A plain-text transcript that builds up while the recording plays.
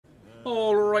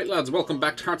Alright lads, welcome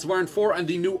back to Hearts of Iron 4 and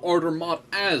the New Order mod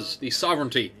as the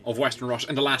sovereignty of Western Russia.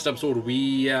 In the last episode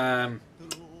we, did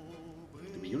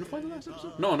we unify the last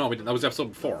episode? No, we didn't. That was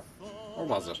episode 4. Or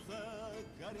was it?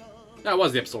 That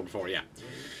was the episode before, yeah.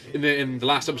 In the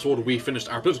last episode we finished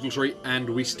our political tree and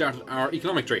we started our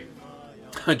economic tree.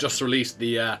 I just released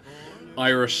the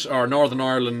Irish, or Northern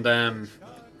Ireland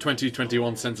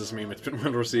 2021 census meme. It's been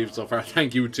well received so far.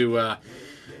 Thank you to,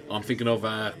 I'm thinking of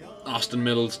Austin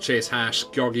Mills, Chase Hash,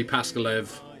 Georgy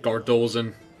Paskalev,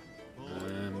 Gordozin.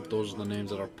 Those are the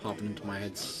names that are popping into my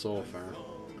head so far.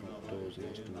 Gordozin,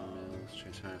 Austin Mills,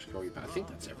 Chase Hash, Georgy Paskalev. I think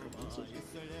that's everyone. So.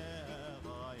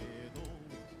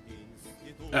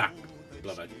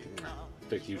 Blood, I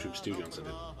picked YouTube Studio instead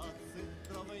of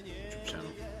YouTube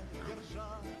channel. No.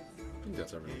 I think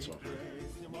that's everyone so far.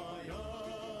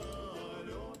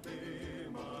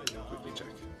 Quickly check.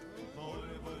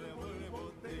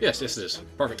 Yes, it is.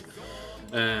 Perfect.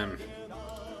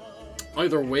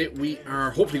 Either way, we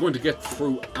are hopefully going to get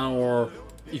through our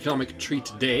economic tree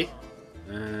today.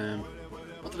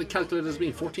 What did I calculate as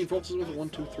being? 14 focuses with it? 1,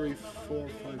 2, 3, 4,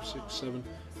 5, 6, 7,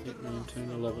 8, 9,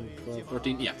 10, 11, 12,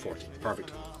 13. Yeah, 14.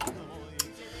 Perfect.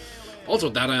 Also,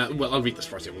 that, well, I'll read this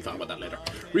first, yeah, we'll talk about that later.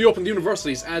 Reopen the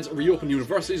universities adds reopen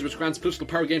universities, which grants political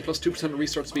power gain plus 2%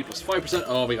 research speed plus 5%.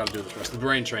 Oh, we gotta do this first. The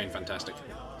brain train, fantastic.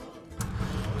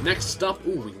 Next stop,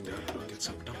 ooh, we can get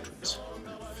some doctrines.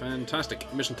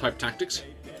 Fantastic. Mission type tactics.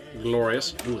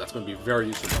 Glorious. Ooh, that's going to be very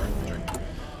useful for our infantry.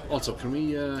 Also, can we,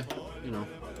 you know,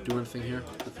 do anything here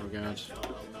with regards to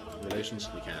relations?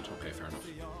 We can't. Okay, fair enough.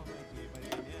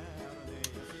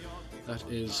 That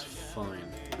is fine,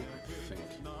 I think.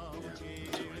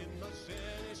 Yeah,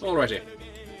 that's fine. Alrighty.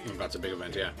 Oh, that's a big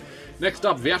event, yeah. Next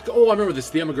up, Vyatkan. Oh, I remember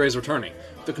this. The emigres returning.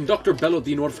 The conductor bellowed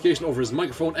the notification over his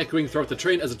microphone, echoing throughout the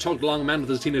train as it chugged along. A man with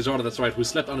his teenage daughter, that's right, who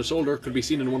slept on his shoulder, could be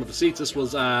seen in one of the seats. This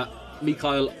was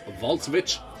Mikhail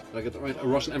Voltsevich. Did I get that right? A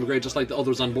Russian emigre, just like the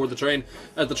others on board the train.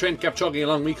 As the train kept chugging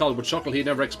along, Mikhail would chuckle. He had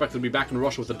never expected to be back in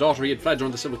Russia with a daughter. He had fled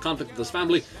during the civil conflict with his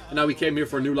family, and now he came here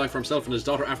for a new life for himself and his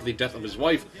daughter after the death of his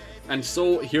wife. And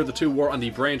so, here the two were on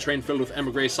the brain train filled with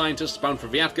emigre scientists bound for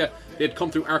Vyatkan. They had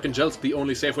come through Arkhangelsk, the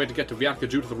only safe way to get to Vyatkan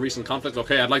due to the recent conflict.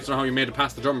 Okay, I'd like to know how you made it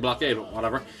past the German blockade,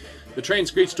 whatever. The train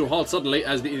screeched to a halt suddenly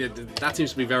as that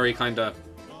seems to be very kind of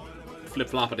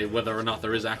flip-floppity, whether or not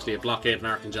there is actually a blockade in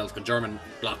Arkhangelsk, a German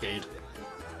blockade.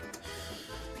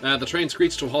 The train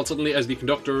screeched to a halt suddenly as the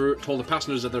conductor told the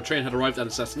passengers that their train had arrived at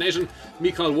its destination.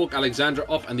 Mikhail woke Aleksandr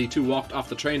up and the two walked off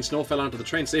the train. Snow fell onto the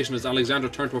train station as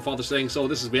Aleksandr turned to her father saying, "So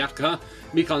this is Vyatkan?"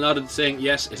 Mikhail nodded saying,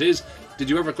 "Yes, it is. Did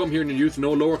you ever come here in your youth?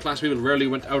 No, lower class people rarely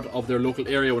went out of their local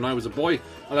area when I was a boy."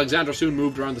 Aleksandr soon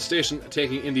moved around the station,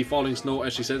 taking in the falling snow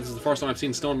as she said, "This is the first time I've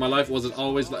seen snow in my life. Was it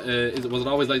always like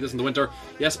this in the winter?"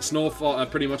 "Yes, snow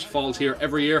pretty much falls here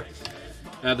every year."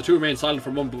 The two remained silent for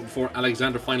a moment before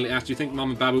Aleksandr finally asked, "Do you think Mom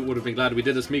and Babu would have been glad we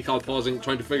did this?" Mikhail pausing,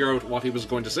 trying to figure out what he was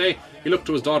going to say. He looked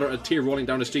to his daughter, a tear rolling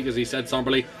down his cheek as he said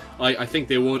somberly, I think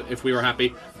they would if we were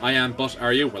happy. I am, but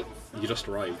are you?" "Well, you just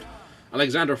arrived."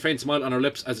 Aleksandr, a faint smile on her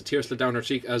lips as a tear slid down her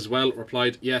cheek as well,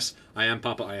 replied, "Yes, I am,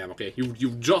 Papa, I am." Okay,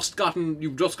 you've just gotten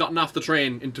off the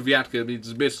train into Vyatkan.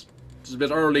 It's a bit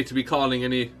early to be calling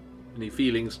any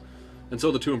feelings. And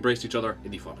so the two embraced each other in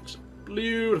the falling snow.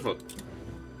 Beautiful.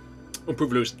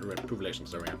 Improved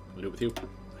relations, there we are. We'll do it with you.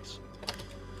 Nice.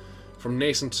 From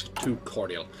nascent to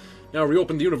cordial. Now,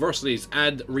 reopen the universities.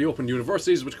 Add reopened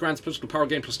universities, which grants political power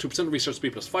gain plus 2%, research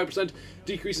speed plus 5%,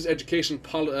 decreases education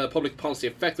public policy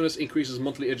effectiveness, increases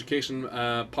monthly education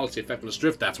policy effectiveness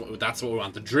drift. That's what we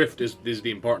want. The drift is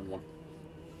the important one.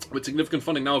 With significant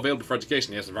funding now available for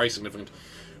education, yes, very significant.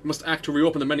 We must act to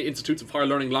reopen the many institutes of higher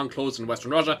learning long closed in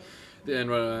Western Russia.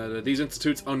 These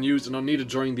institutes, unused and unneeded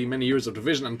during the many years of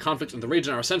division and conflict in the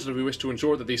region, are essential if we wish to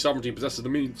ensure that the sovereignty possesses the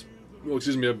means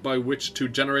by which to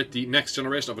generate the next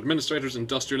generation of administrators,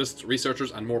 industrialists,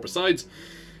 researchers, and more besides.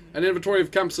 An inventory of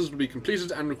campuses will be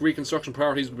completed and reconstruction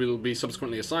priorities will be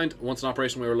subsequently assigned. Once in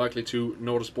operation, we are likely to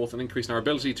notice both an increase in our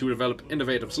ability to develop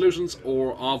innovative solutions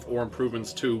or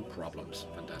improvements to problems.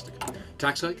 Fantastic.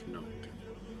 Tax hike? No.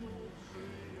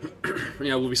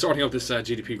 Yeah, we'll be sorting out this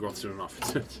GDP growth soon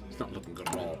enough. It's not looking good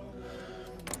at all.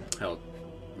 Hell,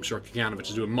 I'm sure Kaganovich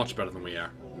is doing much better than we are.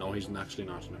 No, he's actually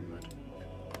not. Never mind.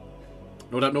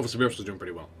 No doubt Novosibirsk is doing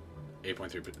pretty well.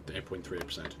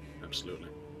 8.38%. Absolutely.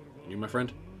 You, my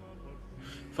friend?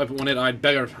 5.18. I'd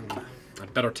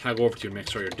better tag over to you and make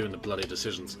sure you're doing the bloody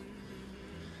decisions.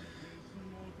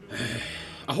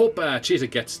 I hope Cheetah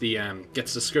gets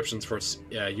descriptions for its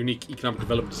unique economic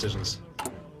development decisions,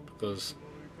 because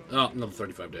another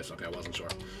 35 days. Okay, I wasn't sure.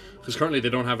 Because currently they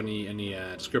don't have any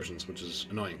descriptions, which is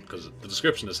annoying, because the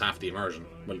description is half the immersion.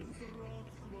 Well,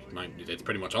 It's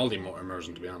pretty much all the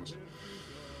immersion, to be honest.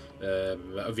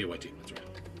 VYT, that's right.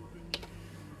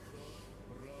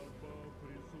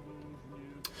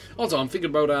 Also, I'm thinking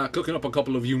about cooking up a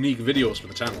couple of unique videos for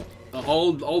the channel.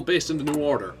 All based in the New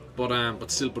Order,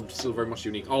 but still very much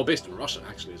unique. All based in Russia,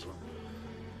 actually, as well.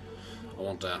 I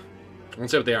won't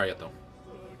say what they are yet, though.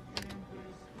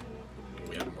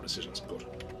 We have more decisions. Good.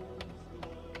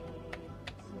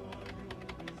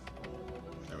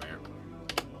 There we are.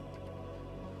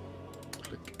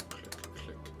 Click, click,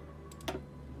 click.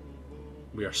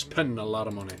 We are spending a lot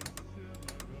of money.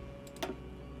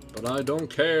 But I don't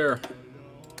care.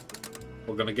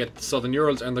 We're going to get Southern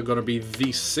Urals, and they're going to be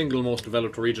the single most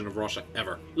developed region of Russia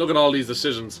ever. Look at all these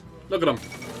decisions. Look at them.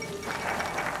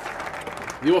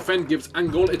 The OFN gives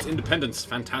Angola its independence.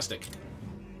 Fantastic.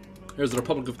 Here's the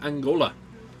Republic of Angola.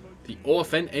 The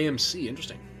OFN AMC.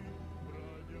 Interesting.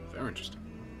 Very interesting.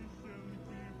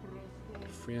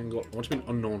 Free Angola. What do you mean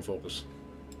unknown focus?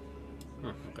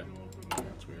 Oh, okay.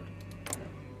 That's weird.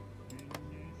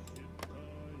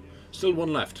 Still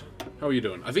one left. How are you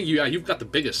doing? I think you've got the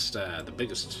biggest,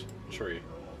 sure you.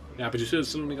 Yeah, but you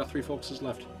still only got 3 focuses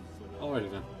left.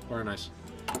 Alrighty then. Very nice.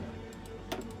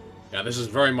 Yeah, this is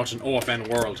very much an OFN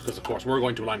world, because of course we're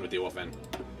going to align with the OFN.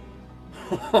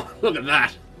 Look at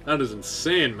that! That is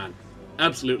insane, man.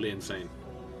 Absolutely insane.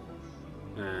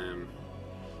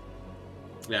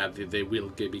 Yeah, they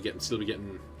will still be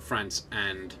getting France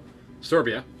and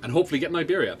Serbia, and hopefully getting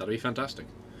Iberia. That'll be fantastic.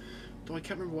 Though I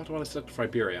can't remember what I selected for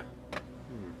Iberia.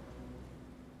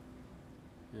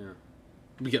 Yeah.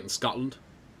 We'll be getting Scotland.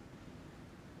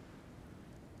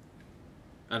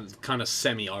 And kind of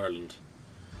semi-Ireland.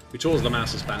 We chose the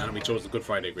Master's Ban and we chose the Good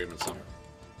Friday Agreement, so...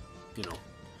 You know.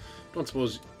 Don't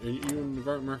suppose... Are you in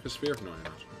the America Sphere? No, you're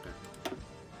not.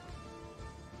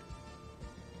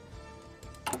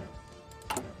 Okay.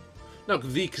 Now,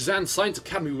 the Kazan Science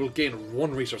Academy will gain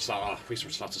 1 research slot.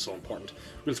 Research slots are so important.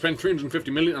 We'll spend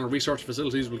 350 million on research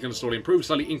facilities. We're going to slowly improve.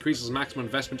 Slightly increases maximum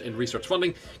investment in research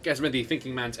funding. Gets rid of the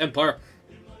thinking man's empire.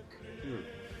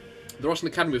 The Russian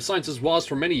Academy of Sciences was,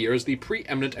 for many years, the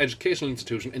preeminent educational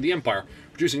institution in the empire,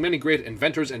 producing many great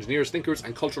inventors, engineers, thinkers,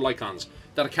 and cultural icons.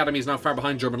 That academy is now far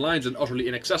behind German lines and utterly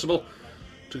inaccessible.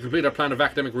 To complete our plan of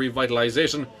academic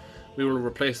revitalization, we will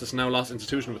replace this now lost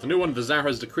institution with a new one. The Tsar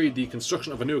has decreed the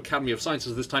construction of a new Academy of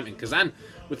Sciences, this time in Kazan.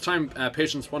 With time,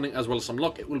 patience, funding, as well as some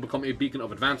luck, it will become a beacon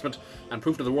of advancement and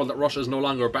prove to the world that Russia is no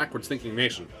longer a backwards-thinking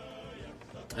nation.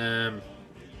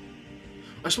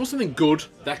 I suppose something good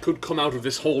that could come out of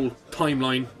this whole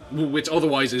timeline, which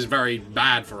otherwise is very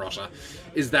bad for Russia,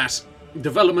 is that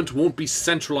development won't be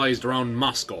centralized around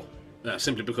Moscow.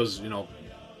 Simply because, you know,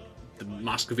 the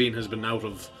Muscovine has been out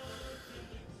of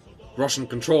Russian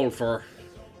control for,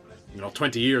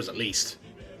 20 years at least.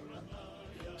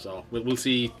 So we'll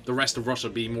see the rest of Russia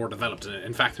be more developed.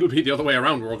 In fact, it'll be the other way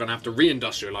around. We're going to have to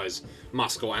reindustrialize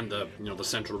Moscow and the, the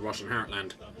central Russian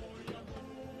heartland.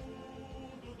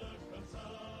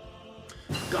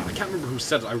 God, I can't remember who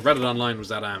said it. I read it online. Was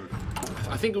that I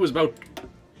think it was about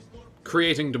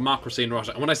creating democracy in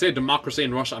Russia. And when I say democracy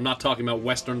in Russia, I'm not talking about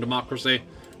Western democracy,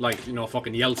 like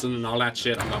fucking Yeltsin and all that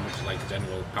shit. I'm not much like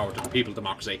general power to the people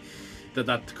democracy.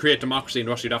 That to create democracy in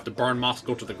Russia, you'd have to burn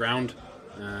Moscow to the ground.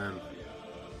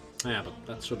 Yeah, but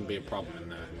that shouldn't be a problem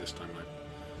in this timeline.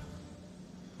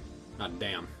 God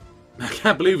damn. I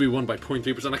can't believe we won by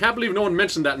 0.3%. I can't believe no one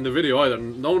mentioned that in the video either.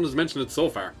 No one has mentioned it so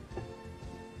far.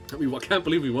 I can't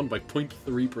believe we won by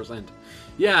 0.3%.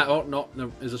 Yeah, oh, no,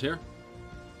 is it here?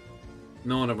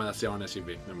 No, never mind, that's the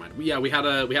RNSUV. Never mind. Yeah, we had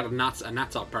a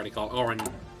NATSOC party called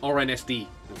RNSD.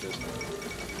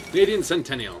 Canadian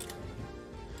Centennial.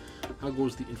 How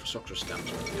goes the infrastructure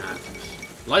stamps? Yeah.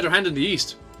 Lighter hand in the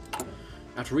east.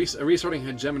 After reasserting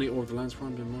hegemony over the lands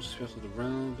formed in most aspects of the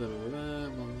realm, blah blah blah,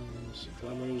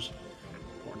 collaborators,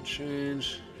 important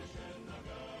change.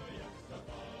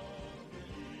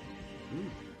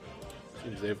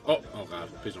 Oh god,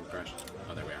 please don't crash.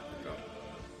 Oh, there we are. Thank God.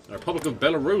 The Republic of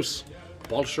Belarus.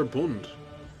 Bolsherbund.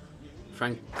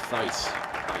 Frank Theiss.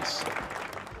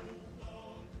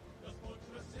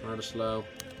 Martislow.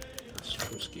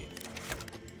 Astruski.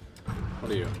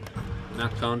 What are you?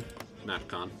 Natcon.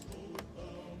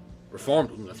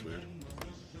 Reformed. Ooh, that's weird.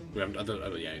 We haven't.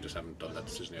 Yeah, you just haven't done that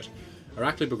decision yet.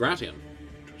 Irakli Bagration.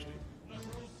 Interesting.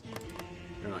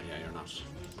 You're not. Yeah, you're not.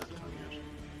 Natcon yet.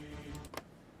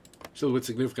 Still with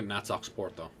significant NATSOC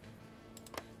support, though.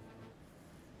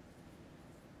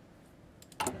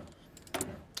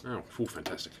 Oh, ooh,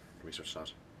 fantastic research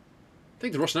slot. I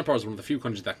think the Russian Empire is one of the few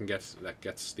countries that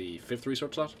gets the 5th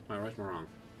research slot. Am I right or wrong?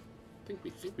 I think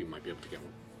we might be able to get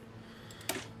one.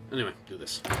 Anyway, do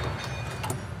this.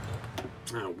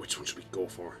 Now, which one should we go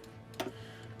for?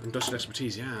 Industrial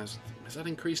expertise, yeah. Has that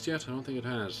increased yet? I don't think it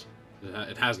has.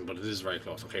 It hasn't, but it is very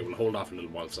close. Okay, we'll hold off a little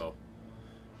while, so...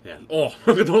 Yeah. Oh,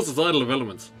 look at those societal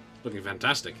developments. Looking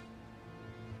fantastic.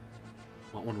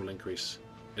 What one will increase?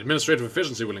 Administrative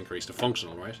efficiency will increase to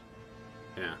functional, right?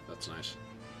 Yeah, that's nice.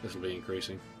 This will be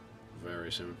increasing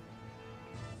very soon.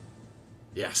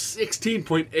 Yeah,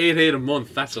 16.88 a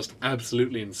month. That's just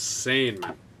absolutely insane,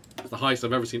 man. It's the highest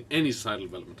I've ever seen any societal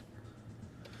development.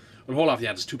 We'll hold off,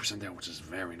 yeah, there's 2% there, which is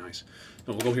very nice.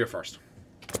 No, we'll go here first.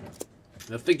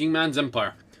 The Thinking Man's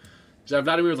Empire. Tsar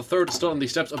Vladimir III stood on the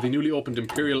steps of the newly opened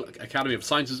Imperial Academy of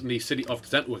Sciences in the city of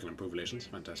Kazan. We can improve relations.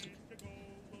 Fantastic.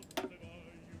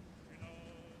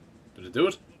 Did it do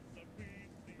it?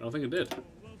 I don't think it did.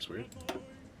 That's weird.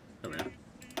 There we are.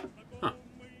 Huh.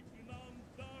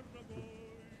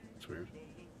 That's weird.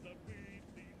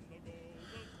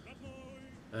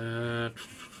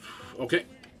 Okay.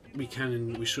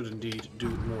 We should indeed do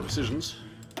more decisions.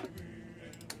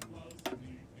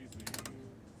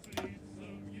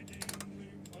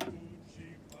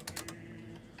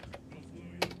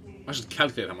 I should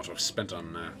calculate how much I've spent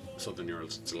on Southern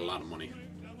Urals. It's a lot of money.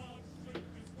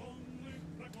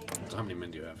 So how many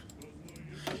men do you have?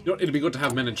 You know, it'd be good to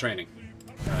have men in training,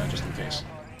 just in case.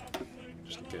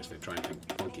 Just in case they try and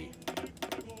think funky.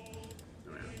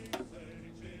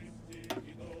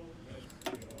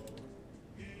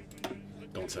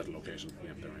 Don't set a location.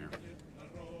 Yep, there we are.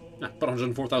 Nah, put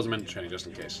 104,000 men in training just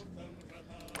in case.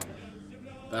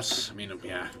 That's, I mean,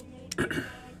 yeah.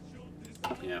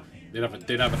 Yeah, they'd have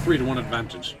a 3-to-1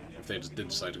 advantage if they just did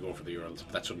decide to go for the Urals,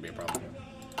 but that shouldn't be a problem.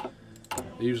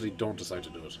 They usually don't decide to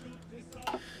do it.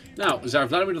 Now, Tsar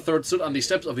Vladimir III stood on the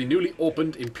steps of the newly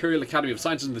opened Imperial Academy of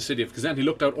Sciences in the city of Kazan. He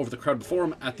looked out over the crowd before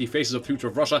him at the faces of the future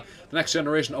of Russia. The next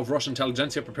generation of Russian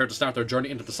intelligentsia prepared to start their journey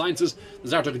into the sciences. The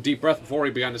Tsar took a deep breath before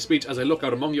he began his speech. As I look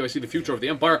out among you, I see the future of the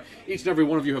empire. Each and every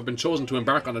one of you have been chosen to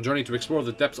embark on a journey to explore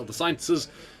the depths of the sciences.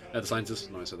 No,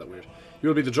 I said that weird. You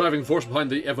will be the driving force behind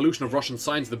the evolution of Russian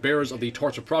science, the bearers of the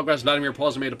torch of progress. Vladimir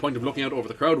paused and made a point of looking out over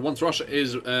the crowd. Once Russia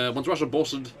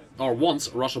boasted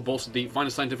the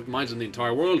finest scientific minds in the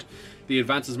entire world. The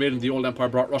advances made in the old empire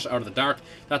brought Russia out of the dark.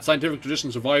 That scientific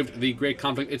tradition survived the great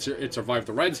conflict. It survived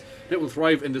the Reds. It will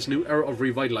thrive in this new era of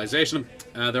revitalization.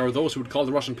 There are those who would call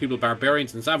the Russian people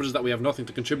barbarians and savages, that we have nothing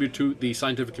to contribute to the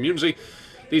scientific community.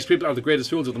 These people are the greatest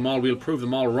fools of them all. We'll prove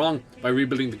them all wrong by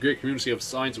rebuilding the great community of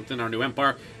science within our new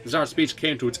empire. The Tsar's speech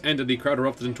came to its end and the crowd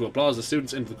erupted into applause. The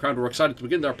students into the crowd were excited to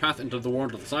begin their path into the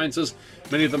world of the sciences.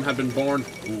 Many of them had been born...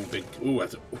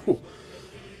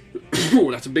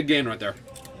 that's a big gain right there.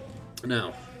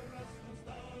 Now,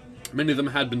 many of them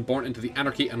had been born into the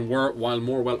anarchy and were, while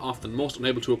more well off than most,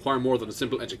 unable to acquire more than a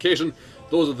simple education.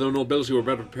 Those of the nobility were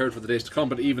better prepared for the days to come,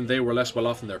 but even they were less well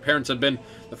off than their parents had been.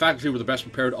 The faculty were the best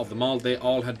prepared of them all. They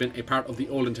all had been a part of the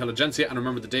old intelligentsia and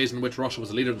remembered the days in which Russia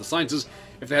was a leader in the sciences.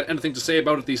 If they had anything to say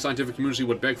about it, the scientific community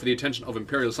would beg for the attention of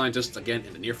imperial scientists again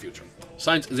in the near future.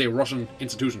 Science is a Russian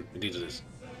institution. Indeed it is.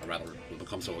 Or rather, will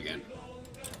become so again.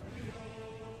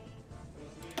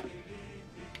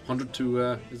 100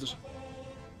 to, is it?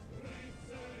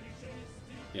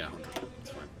 Yeah, 100.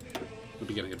 That's fine. We'll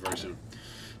be getting it very soon.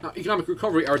 Now, economic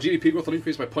recovery. Our GDP growth will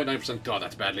increase by 0.9%. God,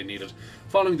 that's badly needed.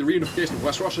 Following the reunification of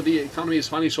West Russia, the economy is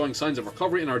finally showing signs of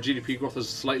recovery and our GDP growth has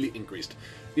slightly increased.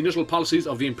 The initial policies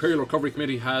of the Imperial Recovery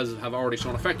Committee have already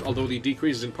shown effect. Although the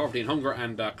decreases in poverty and hunger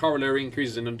and corollary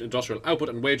increases in industrial output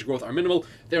and wage growth are minimal,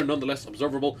 they are nonetheless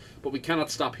observable. But we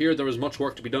cannot stop here. There is much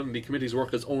work to be done. The committee's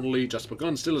work has only just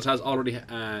begun. Still, it has already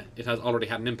had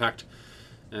an impact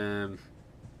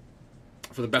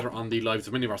for the better on the lives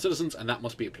of many of our citizens, and that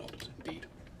must be applauded, indeed.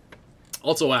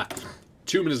 Also,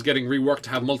 Tumen is getting reworked to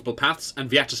have multiple paths, and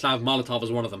Vyacheslav Molotov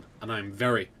is one of them. And I'm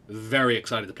very, very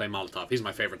excited to play Molotov. He's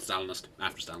my favourite Stalinist,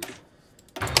 after Stalin.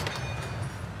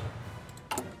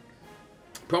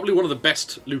 Probably one of the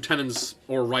best lieutenants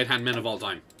or right-hand men of all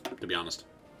time, to be honest.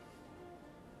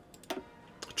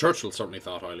 Churchill certainly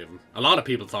thought highly of him. A lot of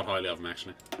people thought highly of him,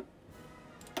 actually.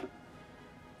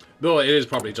 Though it is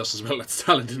probably just as well that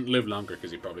Stalin didn't live longer, because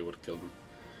he probably would have killed him.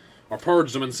 Or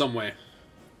purged him in some way.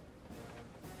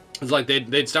 It's like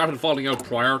they'd started falling out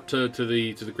prior to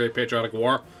the Great Patriotic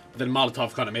War, but then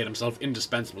Molotov kind of made himself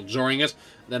indispensable during it.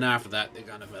 Then after that, they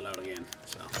kind of fell out again.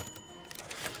 So,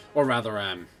 or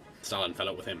rather, Stalin fell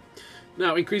out with him.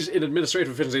 Now, increase in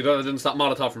administrative efficiency didn't stop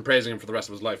Molotov from praising him for the rest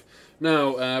of his life.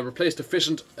 Now, replaced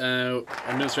efficient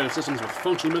administrative systems with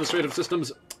functional administrative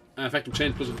systems. Effective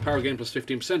change plus power gain plus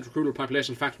 15%, recruitable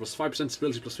population factor plus 5%,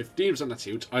 stability plus 15%, that's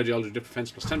huge. Ideology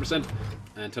defense plus 10%,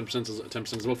 and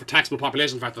 10% as well for taxable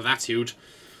population factor, that's huge.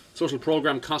 Social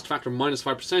program cost factor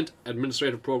 -5%.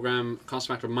 Administrative program cost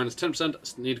factor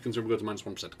 -10%. Needed consumer goods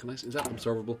 -1%. Can I? Is that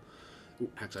observable?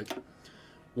 Ooh, heck's like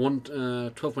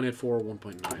 12.84,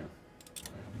 1.9.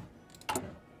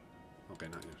 Okay,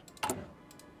 not yet.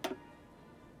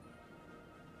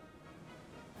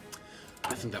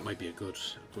 I think that might be a good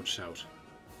shout.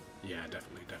 Yeah,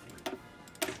 definitely.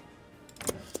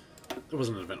 There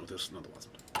wasn't an event with this. No, there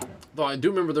wasn't. Though I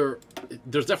do remember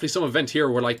there's definitely some event here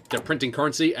where like they're printing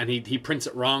currency and he prints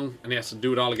it wrong and he has to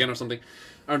do it all again or something.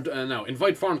 And now,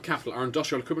 invite foreign capital. Our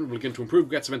industrial equipment will begin to improve.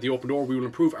 Gets event the open door. We will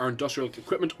improve our industrial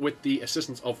equipment with the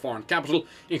assistance of foreign capital.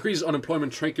 Increases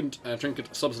unemployment trinket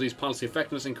subsidies policy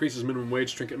effectiveness. Increases minimum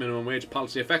wage trinket minimum wage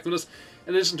policy effectiveness.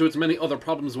 In addition to its many other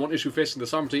problems, one issue facing the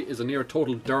sovereignty is a near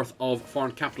total dearth of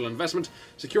foreign capital investment.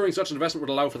 Securing such investment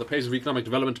would allow for the pace of economic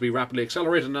development to be rapidly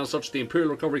accelerated, and as such, the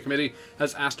Imperial Recovery Committee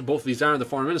has asked both the Tsar and the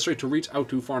Foreign Ministry to reach out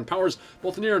to foreign powers,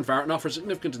 both near and far, and offer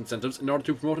significant incentives in order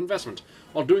to promote investment.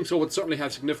 While doing so would certainly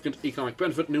have significant economic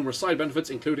benefit, numerous side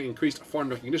benefits, including increased foreign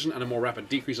recognition and a more rapid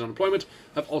decrease in unemployment,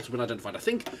 have also been identified. I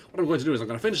think what I'm going to do is I'm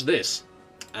going to finish this,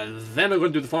 and then I'm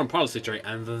going to do the foreign policy tree,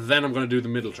 and then I'm going to do the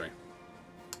middle tree.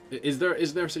 Is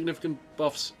there significant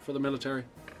buffs for the military?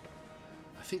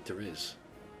 I think there is.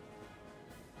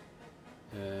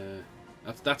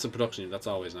 That's a production unit. That's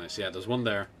always nice. Yeah, there's one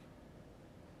there.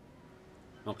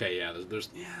 Okay, yeah, there's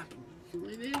yeah.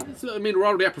 But I mean, we're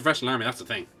already at professional army. That's the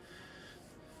thing.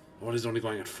 What is only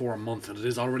going at 4 a month, and it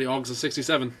is already August of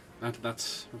 '67.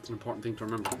 That's an important thing to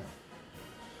remember.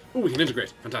 Oh, we can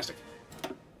integrate. Fantastic.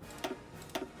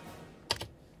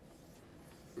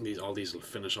 All these will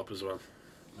finish up as well.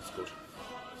 That's good.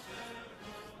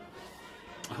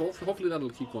 Hopefully that'll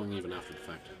keep going even after the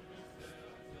fact.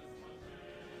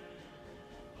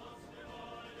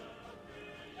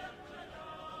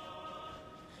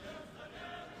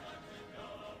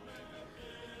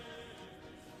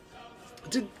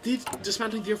 Did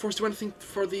dismantling the Air Force do anything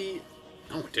for the...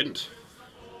 No, it didn't.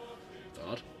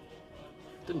 Odd.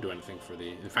 Didn't do anything for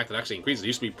the... In fact, it actually increased. It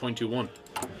used to be 0.21. Is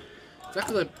that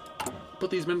because I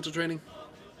put these men into training?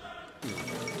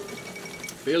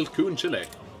 Failed coup in Chile.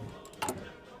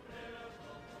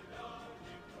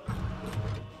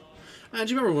 And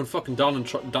do you remember when fucking Donald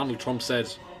Trump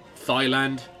said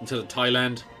Thailand instead of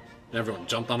Thailand? And everyone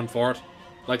jumped on him for it.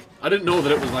 Like, I didn't know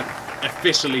that it was like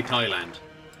officially Thailand.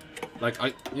 Like,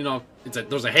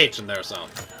 there's a H in there, so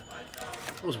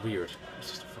that was weird. It was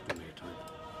just a fucking weird time.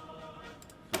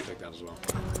 I'll take that as well.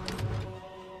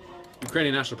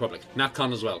 Ukrainian National Republic,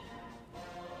 NatCon as well.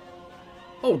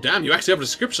 Oh damn! You actually have a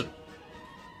description.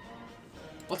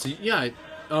 What's he? Yeah.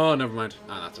 Oh, never mind.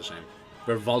 Ah, that's a shame.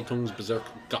 Verwaltungs Berserk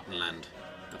Gottenland.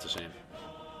 That's a shame.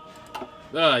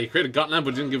 Ah, you created Gotland,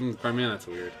 but you didn't give him Crimea. That's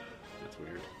weird. That's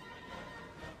weird.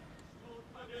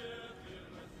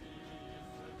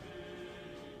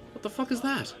 What the fuck is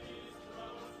that?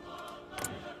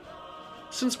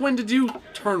 Since when did you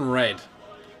turn red?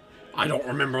 I don't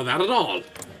remember that at all.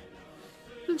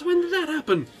 Since when did that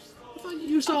happen? I thought you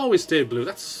used to always stay blue.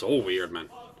 That's so weird, man.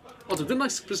 Also, didn't I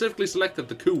specifically select that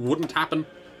the coup wouldn't happen?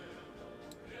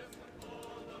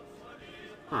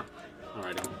 Huh.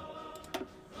 Alrighty.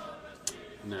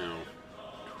 Now.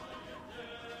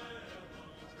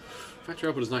 Factory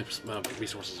output is nice.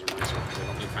 Resources are nice. I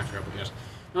don't need factory output yet.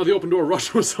 Now, the open door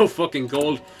Russia was so fucking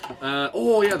cold.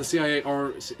 Oh, yeah, the CIA,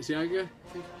 or CIA, I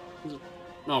think?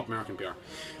 No, American PR.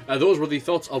 Those were the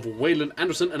thoughts of Waylon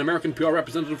Anderson, an American PR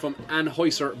representative from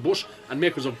Anheuser-Busch and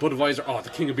makers of Budweiser. Oh, the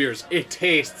king of beers. It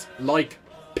tastes like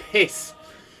piss.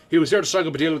 He was here to strike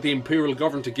up a deal with the imperial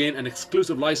government to gain an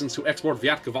exclusive license to export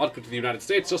Vyatkan vodka to the United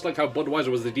States, just like how Budweiser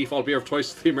was the default beer of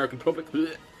choice to the American public.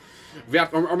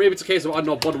 Or maybe it's a case of, I don't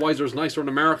know, Budweiser is nicer in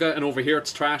America and over here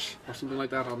it's trash, or something like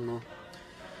that, I don't know.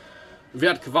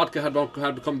 Vyatkan vodka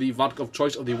had become the vodka of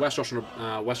choice of the West Russian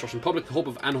public. The hope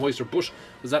of Anheuser-Busch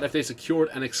was that if they secured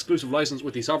an exclusive license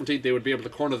with the sovereignty, they would be able to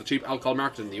corner the cheap alcohol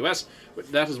market in the US.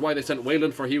 That is why they sent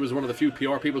Waylon, for he was one of the few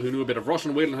PR people who knew a bit of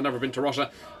Russian. Waylon had never been to Russia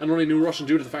and only knew Russian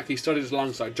due to the fact he studied it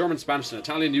alongside German, Spanish and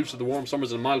Italian, used to the warm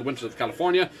summers and mild winters of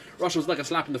California. Russia was like a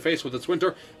slap in the face with its winter.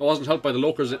 It wasn't helped by the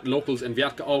locals in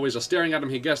Vyatka always just staring at him.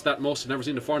 He guessed that most had never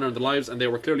seen a foreigner in their lives and they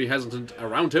were clearly hesitant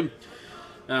around him.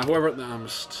 However,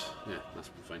 yeah, that's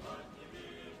fine.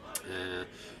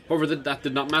 However, that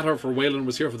did not matter, for Waylon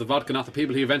was here for the vodka, not the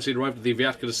people. He eventually arrived at the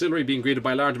Vyatkan distillery, being greeted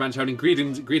by a large man shouting,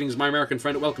 "Greetings, my American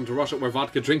friend, welcome to Russia, where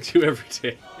vodka drinks you every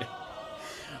day."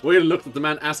 Waylon looked at the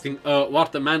man, asking,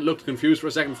 what? The man looked confused for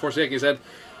a second before shaking his head,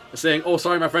 saying, "Oh,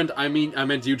 sorry, my friend, I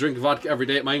meant you drink vodka every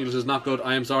day. My English is not good.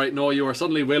 I am sorry. No, you are."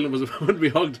 Suddenly, Waylon was about to be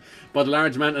hugged by the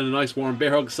large man in a nice warm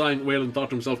bear hug. Sighing, Waylon thought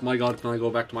to himself, "My God, can I go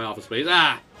back to my office, please?"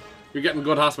 Ah! You're getting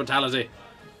good hospitality.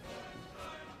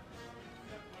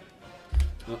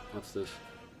 Oh, what's this?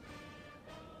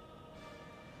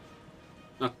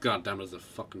 Oh, god damn, there's a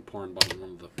fucking porn button in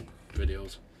one of the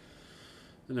videos.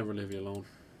 They never leave you alone.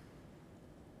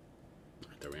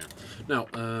 Right, there we are. Now,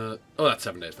 oh, that's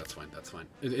 7 days. That's fine. That's fine.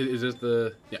 Is it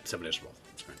the... Yeah, 7 days for both.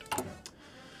 That's great.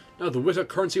 Now, the WITA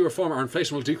currency reform, our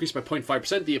inflation will decrease by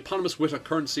 0.5%. The eponymous WITA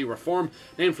currency reform,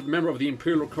 named for the member of the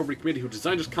Imperial Recovery Committee who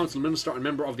designed it, Council Minister and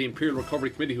member of the Imperial Recovery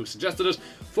Committee who suggested it,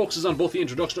 focuses on both the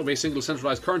introduction of a single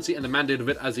centralised currency and the mandate of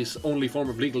it as the only form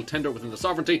of legal tender within the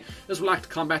sovereignty. This will act to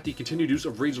combat the continued use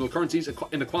of regional currencies,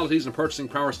 inequalities in purchasing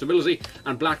power stability,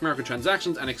 and black market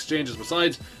transactions and exchanges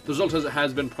besides. The result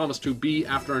has been promised to be,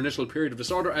 after an initial period of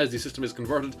disorder as the system is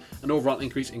converted, an overall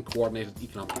increase in coordinated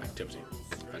economic activity.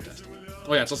 Fantastic.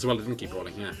 Oh yeah, it's just as well it didn't keep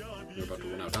rolling. Yeah, we're about to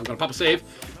run out. I'm going to pop a save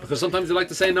because sometimes they like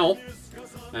to say no,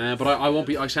 but I won't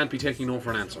be. I shan't be taking no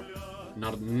for an answer.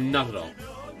 Not at all.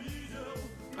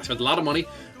 I spent a lot of money,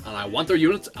 and I want their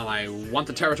units, and I want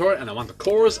the territory, and I want the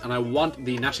cores, and I want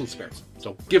the national spirits.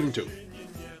 So give them to me.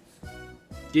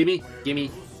 Gimme,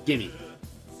 gimme, gimme.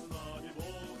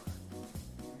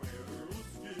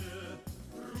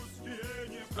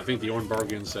 I think the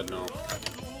Ornbergians said no.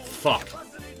 Fuck.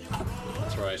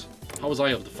 That's right. How was I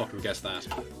able to fucking guess that?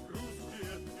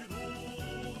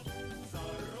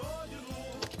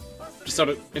 Just out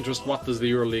of interest, what does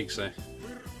the EuroLeague say?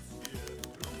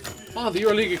 Oh, the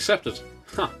EuroLeague accepted.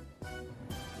 Huh.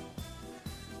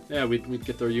 Yeah, we'd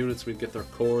get their units, we'd get their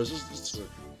cores. This is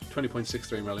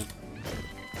 20.63 million.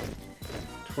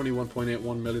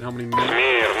 21.81 million. How many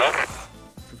million?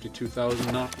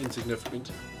 52,000. Not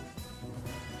insignificant.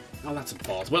 Oh, that's a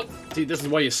pause. Well, see, this is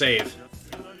why you save.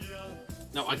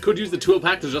 Now, I could use the tool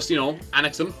pack to just, you know,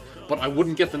 annex them, but I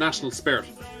wouldn't get the national spirit,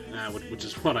 which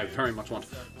is what I very much want.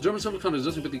 The German civil conflict is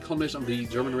nothing but the culmination of the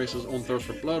German race's own thirst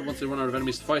for blood. Once they run out of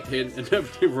enemies to fight, they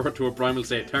inevitably revert to a primal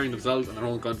state, tearing themselves and their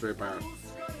own country apart.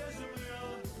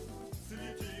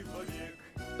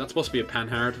 That's supposed to be a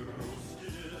panhard.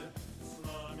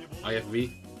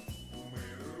 IFV.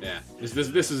 Yeah,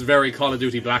 this is very Call of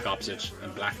Duty Black Ops-ish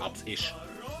and Black Ops-ish.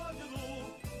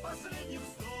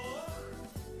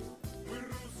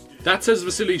 That says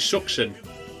Vasily Shukshin.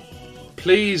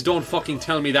 Please don't fucking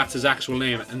tell me that's his actual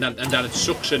name and that it's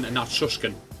Shukshin and not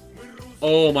Shushkin.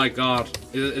 Oh my god.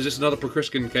 Is this another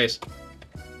Prokrishkin case?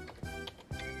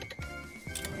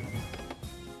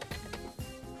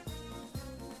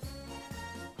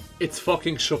 It's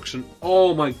fucking Shukshin.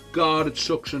 Oh my god, it's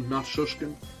Shukshin, not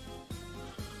Shushkin.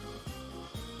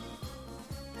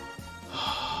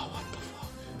 What the fuck?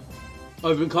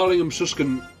 I've been calling him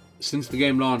Shushkin since the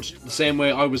game launched, the same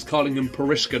way I was calling him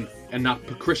Parishkin and not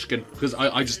Pakrishkin, because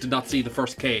I just did not see the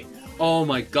first K. Oh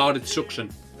my god, it's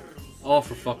Shukshin. Oh,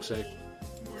 for fuck's sake.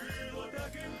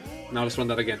 Now let's run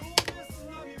that again.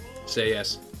 Say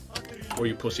yes. Or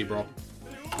you pussy, bro.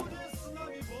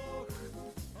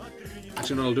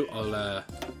 Actually, what I'll do, I'll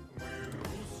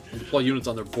deploy units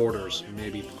on their borders.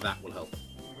 Maybe that will help.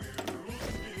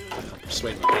 I'll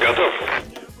persuade me.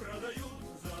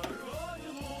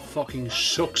 Fucking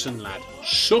Shukshin, lad.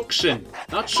 Shukshin!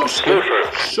 Not Shushkin.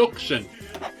 Shukshin.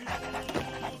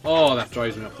 Oh, that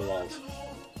drives me up the walls.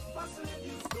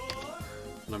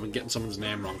 And I've been getting someone's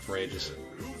name wrong for ages.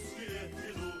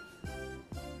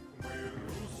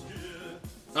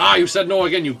 Ah, you said no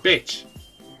again, you bitch!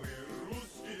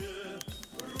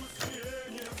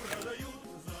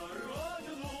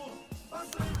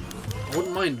 I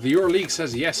wouldn't mind. The EuroLeague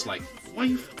says yes, like. Why are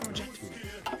you fucking rejecting me?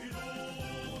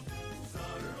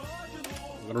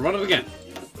 I'm gonna run it again.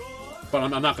 But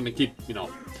I'm not gonna keep, you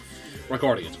know,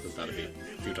 recording it, because that'd be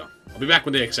futile. I'll be back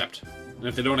when they accept. And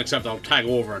if they don't accept, I'll tag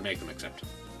over and make them accept.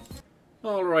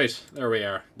 Alright, there we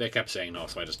are. They kept saying no,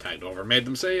 so I just tagged over and made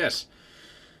them say yes.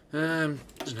 Didn't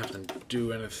have to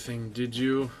do anything, did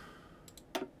you?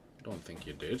 Don't think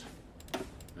you did.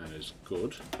 That is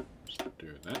good. Just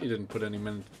do that. You didn't put any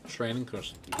men in training,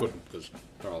 because you couldn't, because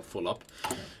they're all full up.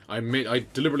 I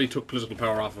deliberately took political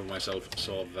power off of myself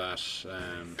so that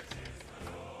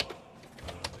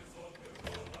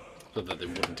they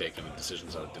wouldn't take any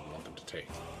decisions that I didn't want them to take.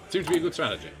 Seems to be a good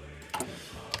strategy.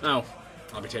 Now,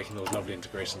 I'll be taking those lovely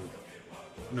integration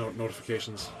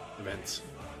notifications, events.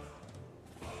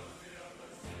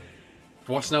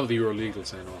 What's now the EuroLeague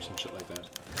saying or some shit like that?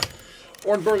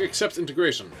 Ornberg accepts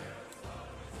integration.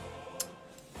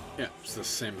 Yeah, it's the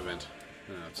same event.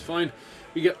 That's fine.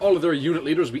 We get all of their unit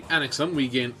leaders, we annex them, we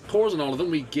gain cores on all of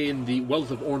them, we gain the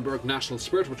wealth of Ornberg National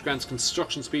Spirit, which grants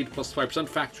construction speed plus 5%,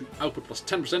 factory output plus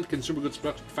 10%, consumer goods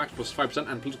production factor plus 5%,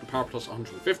 and political power plus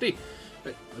 150.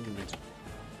 Wait, I didn't mean to.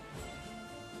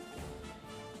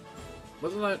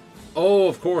 Wasn't that? Oh,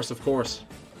 of course, of course.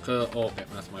 Oh, okay,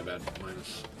 that's my bad.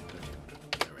 Minus 1300.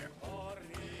 There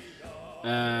we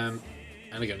are.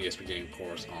 And again, yes, we gain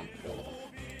cores on all of them.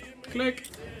 Click.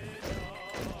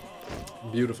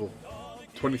 Beautiful.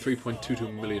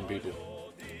 23.22 million people.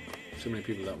 So many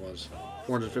people that was.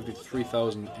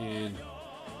 453,000 in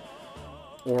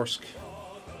Orsk.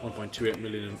 1.28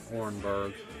 million in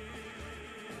Orenburg.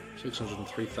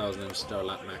 603,000 in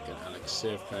Starlatmak and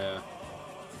Alekseyevka.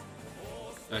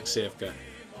 245,000.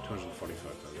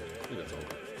 I think that's all.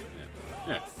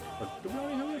 Yeah. Yeah. But did we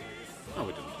already have it? No,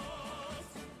 we didn't.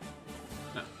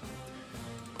 No.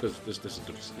 This is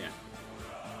just, yeah.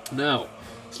 Now,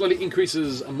 slightly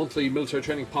increases a monthly military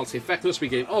training policy effectiveness. We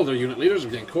gain all their unit leaders.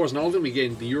 We gain cores and all of them. We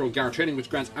gain the Euro-Gar training, which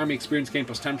grants army experience gain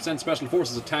plus 10%, special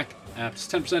forces attack plus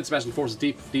 10%, special forces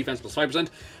defense plus 5%.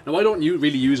 Now, I don't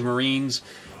really use Marines,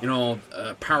 you know,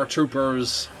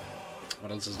 paratroopers.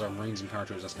 What else is there? Marines and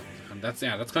paratroopers. That's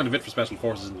kind of it for special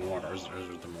forces in the water. Or is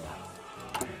there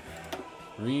more?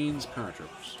 Marines,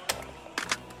 paratroopers.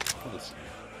 What else?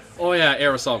 Oh yeah,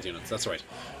 air assault units. That's right.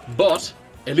 But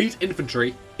elite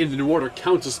infantry in the New Order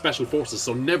counts as special forces,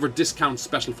 so never discount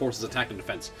special forces attack and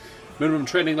defense. Minimum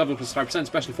training level plus 5%,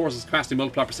 special forces capacity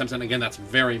multiplier plus 10%. Again, that's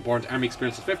very important. Army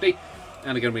experience is 50,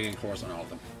 and again we gain cores on all of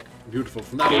them. Beautiful.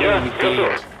 From that alone, we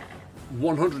gained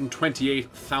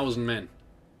 128,000 men.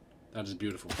 That is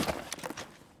beautiful.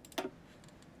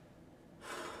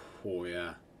 Oh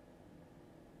yeah.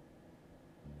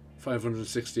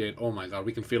 568. Oh my god,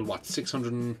 we can field what?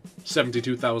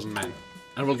 672,000 men.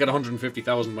 And we'll get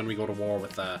 150,000 when we go to war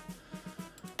with Tumen.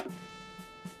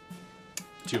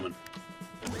 Right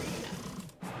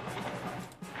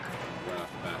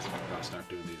off the bat, I've got to start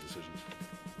doing these decisions.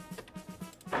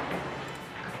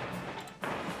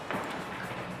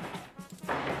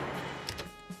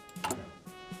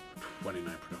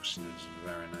 29 production units,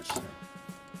 very nice.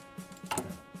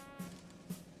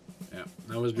 Yeah,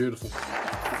 that was beautiful.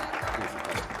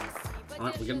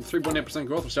 Alright, we're getting 3.8%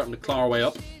 growth. We're starting to claw our way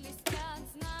up.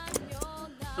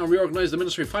 Now reorganise the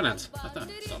Ministry of Finance.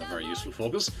 That's not a very useful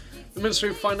focus. The Ministry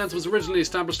of Finance was originally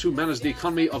established to manage the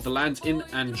economy of the lands in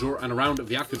and around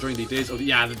Vyatkan during the days of the...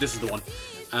 Yeah, this is the one.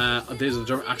 Days of the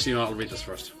German... Actually, no, I'll read this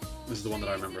first. This is the one that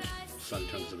I remembered. Slightly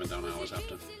turns the bit down, I always have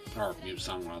to. Or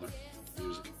song, rather.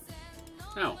 Music.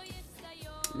 Now,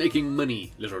 making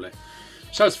money, literally.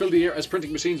 Shouts filled the air as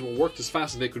printing machines were worked as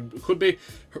fast as they could be.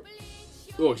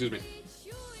 Oh, excuse me.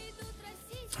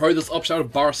 Heard this upshout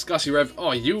of Skossyrev.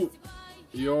 Oh,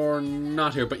 you're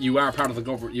not here, but you are part of the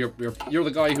government. You're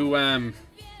the guy who oh,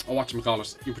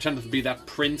 whatchamacallit. You pretended to be that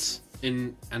prince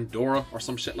in Andorra or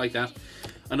some shit like that.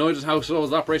 Annoyed at how slow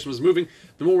the operation was moving.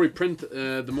 The more we print,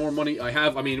 the more money I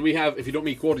have. I mean, we have, if you don't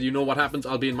meet quota, you know what happens.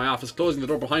 I'll be in my office closing the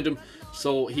door behind him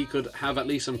so he could have at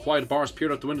least some quiet bars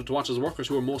peered out the window to watch his workers,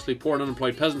 who were mostly poor and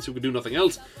unemployed peasants who could do nothing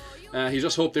else. He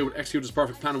just hoped they would execute his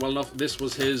perfect plan well enough. This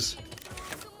was his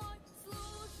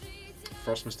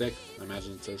first mistake, I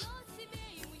imagine it says.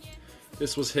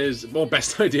 This was his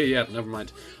best idea yet, never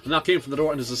mind. And that came from the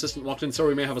door and his assistant walked in. Sorry,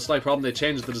 we may have a slight problem. They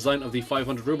changed the design of the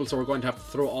 500 rubles, so we're going to have to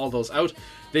throw all those out.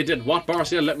 They did what,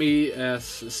 Barcia? Let me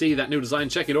see that new design.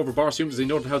 Check it over. Bar assumed as he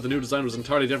noted how the new design was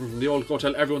entirely different from the old. Go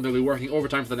tell everyone they'll be working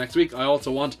overtime for the next week. I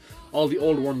also want all the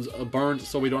old ones burned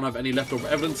so we don't have any leftover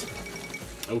evidence.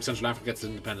 Oh, Central Africa gets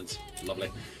independence. Lovely.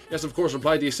 Yes, of course,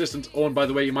 replied the assistant. Oh, and by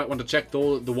the way, you might want to check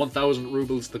though the 1,000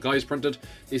 rubles the guys printed.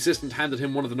 The assistant handed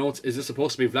him one of the notes. Is this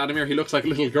supposed to be Vladimir? He looks like a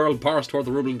little girl. Boris tore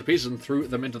the ruble into pieces and threw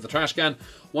them into the trash can.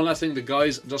 One last thing, the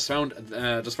guys just found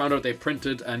out they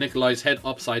printed Nikolai's head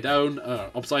upside down,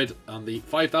 upside on the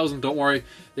 5,000. Don't worry,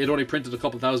 they'd only printed a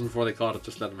couple thousand before they caught it.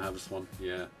 Just let them have this one.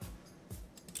 Yeah.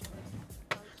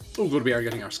 Oh, good, we are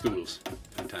getting our schools.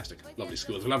 Fantastic. Lovely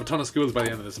schools. We'll have a ton of schools by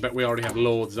the end of this. I bet we already have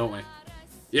loads, don't we?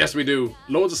 Yes, we do.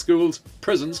 Loads of schools,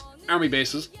 prisons, army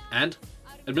bases, and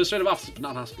administrative offices, but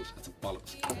not hospitals. That's a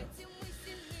bollocks.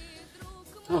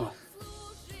 Oh.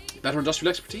 Better industrial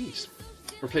expertise.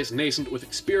 Replace nascent with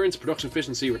experience, production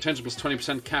efficiency, retention plus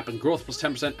 20%, cap and growth plus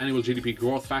 10%, annual GDP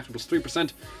growth factor plus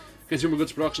 3%, consumer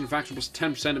goods production factor plus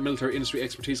 10%, military industry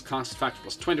expertise cost factor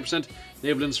plus 20%,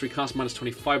 naval industry cost minus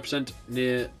 25%.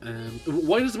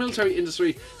 Why does the military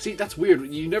industry... See, that's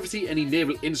weird. You never see any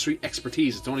naval industry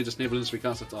expertise. It's only just naval industry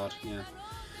cost. That's odd. Yeah.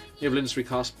 Naval industry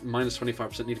cost minus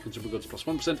 25%, needed consumer goods plus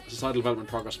 1%, societal development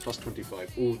progress plus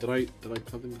 25. Oh, did I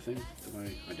plug in the thing?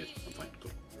 I did. I'm fine.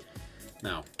 Good.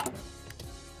 Now...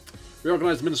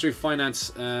 Reorganised the Ministry of Finance.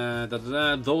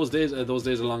 Those days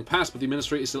are long past, but the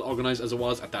ministry is still organised as it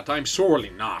was at that time.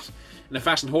 Surely not. In a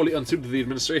fashion wholly unsuited to the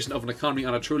administration of an economy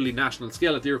on a truly national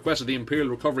scale, at the request of the Imperial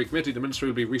Recovery Committee, the ministry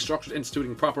will be restructured,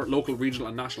 instituting proper local, regional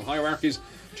and national hierarchies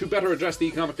to better address the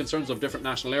economic concerns of different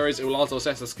national areas. It will also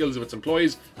assess the skills of its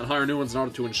employees and hire new ones in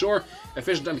order to ensure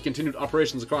efficient and continued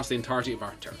operations across the entirety of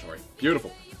our territory.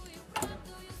 Beautiful.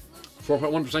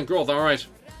 4.1% growth, alright.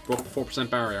 Broke the 4%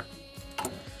 barrier.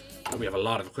 We have a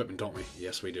lot of equipment, don't we?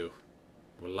 Yes, we do.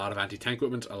 We have a lot of anti-tank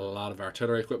equipment, a lot of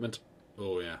artillery equipment.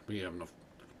 Oh yeah, we have enough.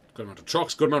 Good amount of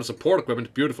trucks, good amount of support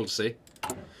equipment. Beautiful to see.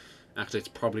 Actually, it's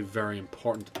probably very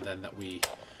important then that we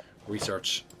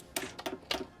research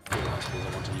field hospitals.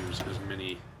 I want to use as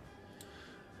many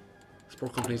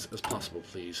support companies as possible,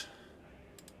 please.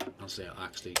 Honestly, I'll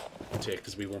actually take,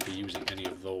 because we won't be using any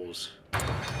of those.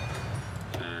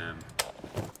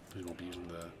 We won't be using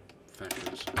the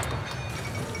factories.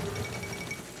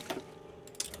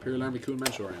 Imperial Army Kuhn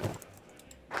Menshorian.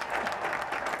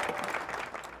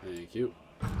 Thank you.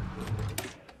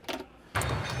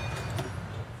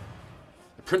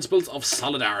 The principles of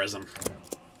Solidarism.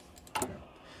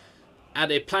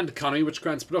 Add a planned economy which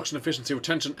grants production efficiency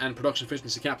retention and production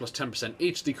efficiency cap plus 10%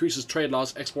 each, decreases trade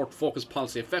laws, export focus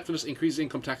policy effectiveness, increases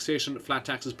income taxation, flat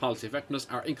taxes policy effectiveness.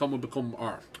 Our economy will become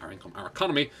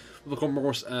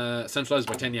more centralized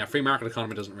by 10. Yeah, free market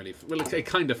economy doesn't really, well, it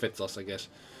kind of fits us, I guess.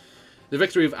 The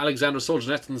victory of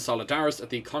aleksandrsolzhenitsyn, Solidarists, at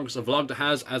the Congress of Vladimir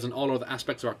has, as in all other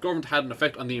aspects of our government, had an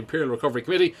effect on the Imperial Recovery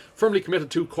Committee. Firmly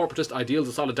committed to corporatist ideals,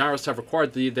 the Solidarists have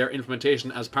required their implementation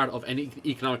as part of any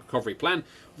economic recovery plan.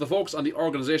 With a focus on the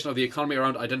organisation of the economy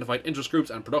around identified interest groups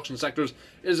and production sectors,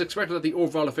 it is expected that the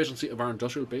overall efficiency of our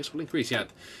industrial base will increase. Yeah,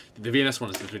 the VNS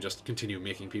one is literally just continue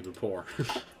making people poor.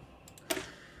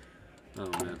 Oh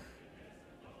man.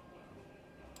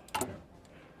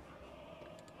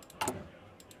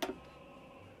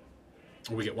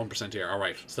 We get 1% here.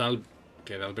 Alright. So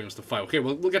that'll bring us to 5. Okay,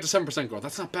 we'll get to 7% growth.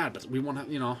 That's not bad, but we won't have,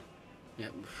 you know. Yeah.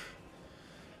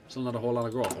 Still not a whole lot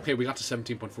of growth. Okay, we got to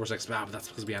 17.46. Ah, but that's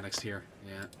because we annexed here.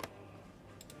 Yeah.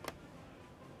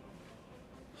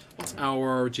 What's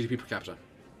our GDP per capita?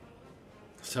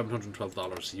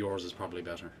 $712. Yours is probably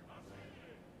better.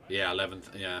 Yeah,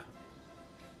 11th. Yeah.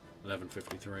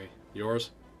 1153. Yours?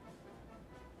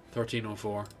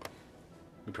 1304.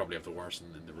 We probably have the worst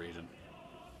in the region.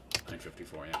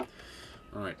 954, yeah.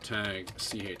 Alright, tag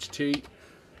CHT.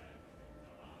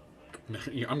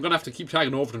 I'm gonna have to keep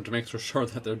tagging over them to make sure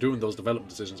that they're doing those development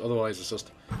decisions, otherwise it's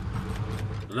just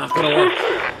not gonna work.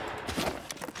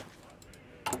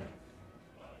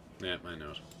 Yeah, I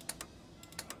know it.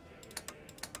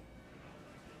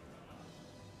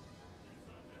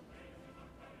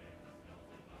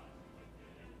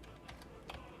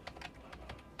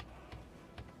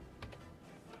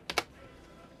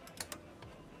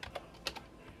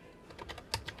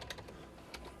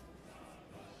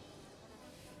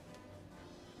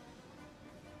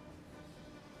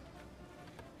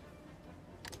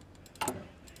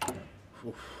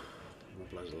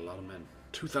 Mobilize a lot of men.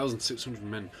 2,600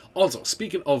 men. Also,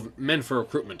 speaking of men for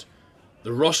recruitment,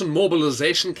 the Russian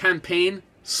mobilization campaign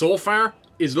so far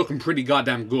is looking pretty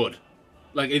goddamn good.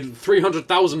 Like,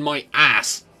 300,000 my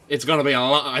ass. It's gonna be a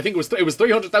lot. I think it was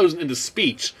 300,000 in the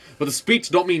speech, but the speech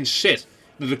don't mean shit.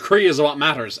 The decree is what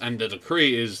matters, and the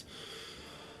decree is...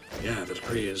 Yeah, the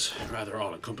decree is rather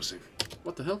all-encompassing.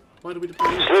 What the hell? Why did we deploy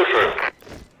it?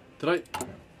 Did I...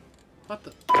 What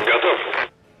the...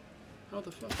 How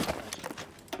the fuck?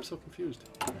 I'm so confused.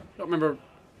 I don't remember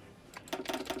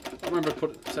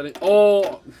setting...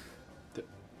 Oh!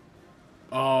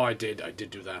 Oh, I did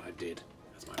do that. I did.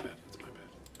 That's my bad. That's my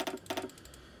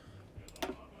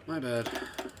bad. My bad.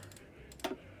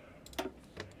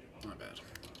 My bad.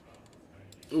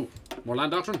 Ooh, more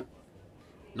land doctrine?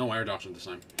 No air doctrine this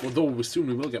time. Although soon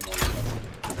we will get more land doctrine.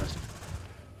 Interesting.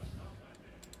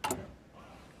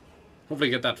 Hopefully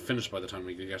get that finished by the time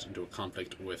we get into a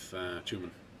conflict with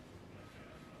Tumen.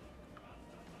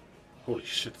 Holy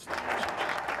shit.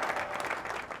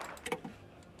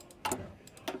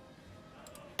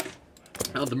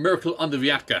 Now the miracle on the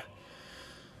Vyatkan.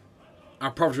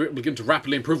 Our poverty rate will begin to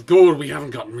rapidly improve. Good, we haven't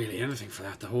gotten really anything for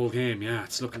that the whole game. Yeah,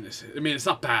 it's looking... I mean, it's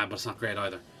not bad, but it's not great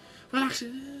either. Well,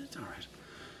 actually, it's alright.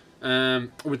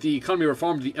 With the economy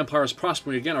reformed, the empire is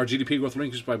prospering again. Our GDP growth will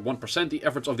increase by 1%. The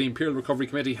efforts of the Imperial Recovery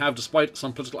Committee have, despite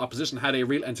some political opposition, had a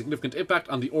real and significant impact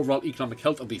on the overall economic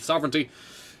health of the sovereignty.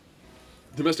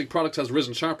 Domestic products has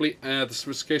risen sharply, the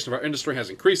sophistication of our industry has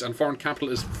increased, and foreign capital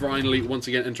is finally once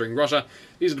again entering Russia.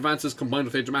 These advances, combined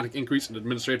with a dramatic increase in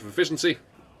administrative efficiency,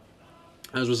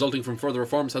 as resulting from further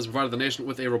reforms, has provided the nation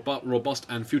with a robust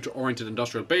and future-oriented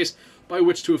industrial base by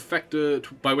which to effect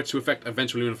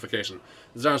eventual unification.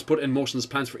 The Tsar has put in motion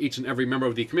plans for each and every member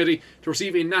of the committee to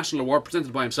receive a national award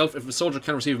presented by himself. If a soldier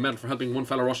can receive a medal for helping one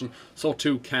fellow Russian, so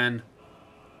too can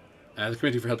the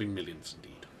committee for helping millions.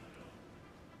 Indeed,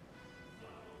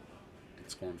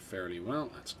 it's going fairly well.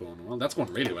 That's going well. That's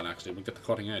going really well, actually. We'll get the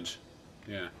cutting edge.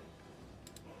 Yeah,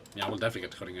 we'll definitely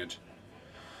get the cutting edge.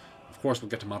 Of course, we'll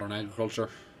get to modern agriculture.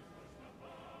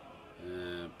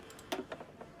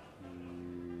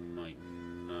 Might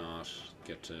not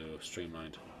get to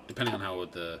streamlined, depending on how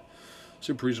the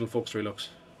super regional focus tree looks.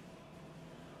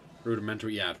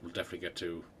 Rudimentary, yeah, we'll definitely get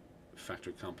to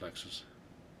factory complexes.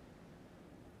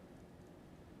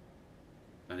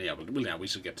 And yeah, we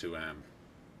should get to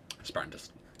Spartan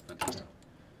discipline. Fantastic.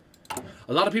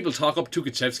 A lot of people talk up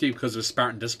Tukhachevsky because of his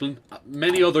Spartan discipline.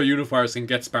 Many other unifiers can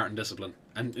get Spartan discipline,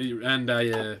 and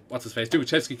what's his face?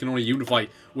 Tukhachevsky can only unify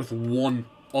with one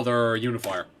other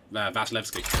unifier,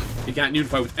 Vasilevsky. He can't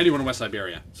unify with anyone in West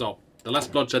Siberia. So the less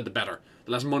bloodshed, the better.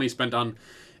 The less money spent on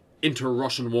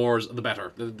inter-Russian wars, the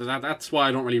better. That's why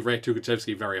I don't really rate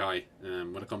Tukhachevsky very high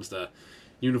when it comes to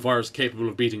unifiers capable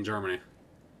of beating Germany.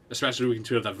 Especially we can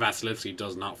see that Vasilevsky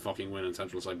does not fucking win in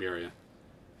Central Siberia.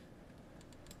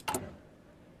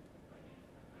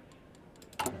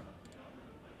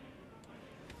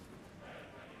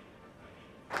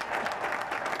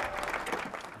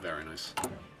 Very nice.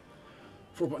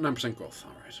 4.9% growth.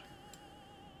 Alright.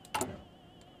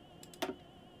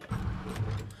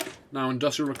 Now,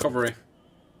 industrial recovery.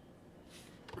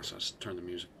 So let's turn the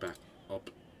music back up.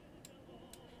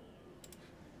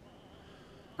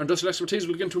 Our industrial expertise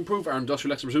will begin to improve. Our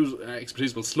industrial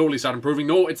expertise will slowly start improving.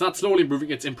 No, it's not slowly improving,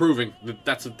 it's improving.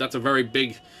 That's a very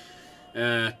big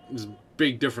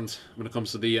difference when it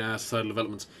comes to the societal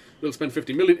developments. We'll spend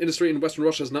 50 million. Industry in Western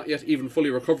Russia has not yet even fully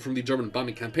recovered from the German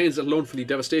bombing campaigns, let alone from the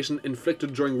devastation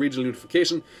inflicted during regional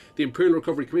unification. The Imperial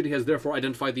Recovery Committee has therefore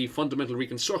identified the fundamental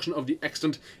reconstruction of the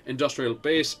extant industrial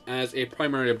base as a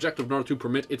primary objective in order to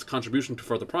permit its contribution to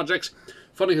further projects.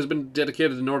 Funding has been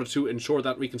dedicated in order to ensure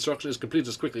that reconstruction is completed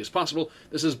as quickly as possible.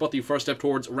 This is but the first step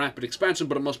towards rapid expansion,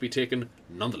 but it must be taken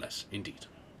nonetheless. Indeed.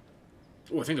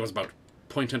 Oh, I think it was about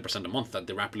 0.10% a month that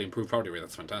they rapidly improved poverty rate.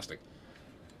 That's fantastic.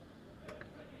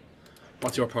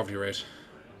 What's your poverty rate?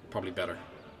 Probably better.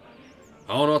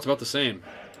 Oh no, it's about the same,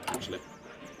 actually.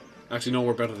 Actually, no,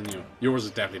 we're better than you. Yours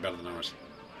is definitely better than ours.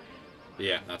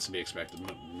 Yeah, that's to be expected.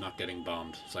 Not getting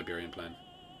bombed. Siberian plan.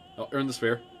 Oh, earn the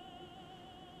sphere.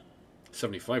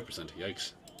 75%.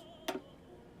 Yikes.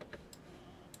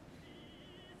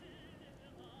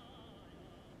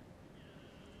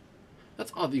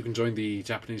 That's odd that you can join the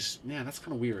Japanese... Yeah, that's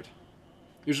kind of weird.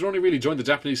 You should only really join the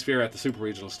Japanese sphere at the super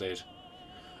regional stage.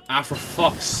 Ah, for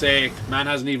fuck's sake. Man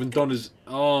hasn't even done his...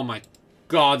 Oh my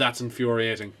god, that's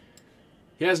infuriating.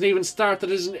 He hasn't even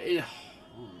started his... Oh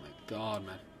my god,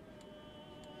 man.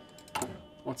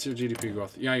 What's your GDP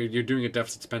growth? Yeah, you're doing a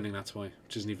deficit spending, that's why.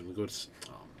 Which isn't even good.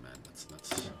 Oh man,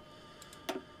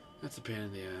 that's a pain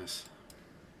in the ass.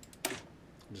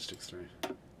 Logistics 3.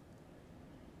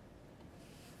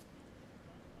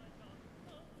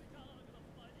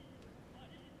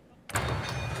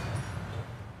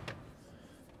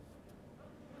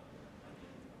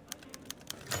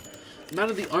 Man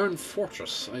of the Iron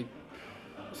Fortress.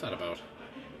 What's that about?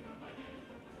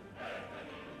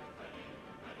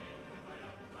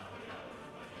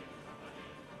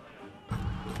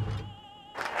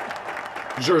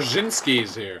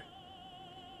 Dzerzhinsky's here.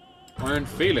 Iron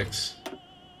Felix.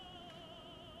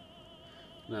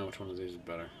 Now, which one of these is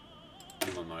better?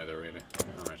 Well, neither, really.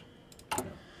 Alright.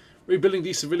 Rebuilding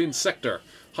the civilian sector.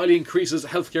 Highly increases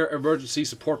healthcare emergency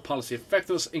support policy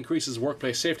effectiveness, increases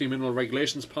workplace safety minimum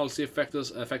regulations policy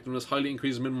effectiveness, highly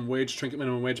increases minimum wage, trinket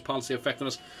minimum wage policy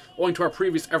effectiveness. Owing to our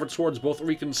previous efforts towards both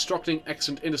reconstructing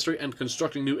extant industry and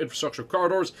constructing new infrastructure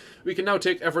corridors, we can now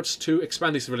take efforts to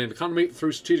expand the civilian economy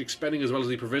through strategic spending as well as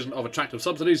the provision of attractive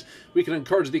subsidies. We can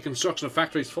encourage the construction of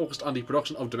factories focused on the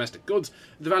production of domestic goods,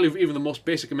 the value of even the most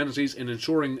basic amenities in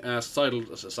ensuring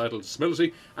societal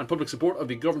stability and public support of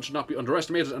the government should not be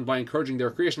underestimated, and by encouraging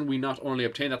their creation, we not only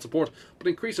obtain that support, but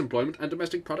increase employment and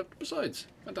domestic product besides.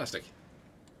 Fantastic.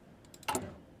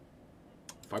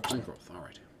 5% growth,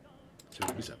 alright.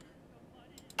 257.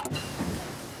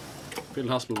 Field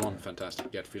Hospital 1,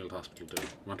 fantastic. Get Field Hospital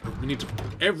 2. We need to...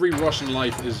 Every Russian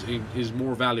life is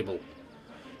more valuable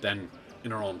than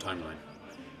in our own timeline.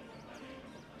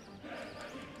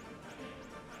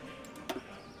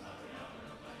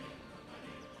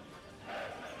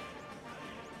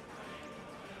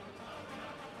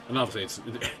 And obviously,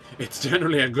 it's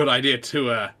generally a good idea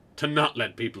to not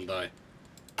let people die.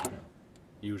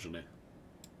 usually.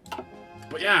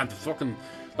 But yeah, the fucking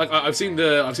like I've seen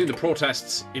the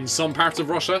protests in some parts of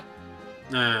Russia,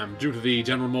 due to the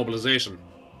general mobilization.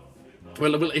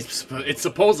 Well, it's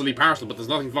supposedly partial, but there's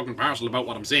nothing fucking partial about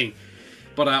what I'm seeing.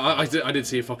 But I did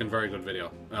see a fucking very good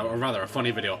video, or rather a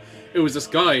funny video. It was this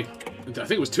guy, I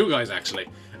think it was two guys actually,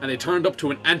 and they turned up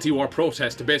to an anti-war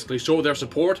protest to basically show their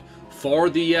support for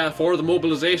the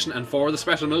mobilization and for the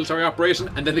special military operation,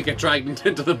 and then they get dragged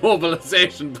into the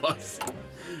mobilization bus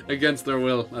against their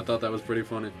will. I thought that was pretty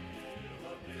funny.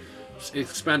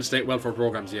 Expand state welfare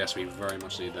programs, yes, we very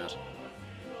much need that.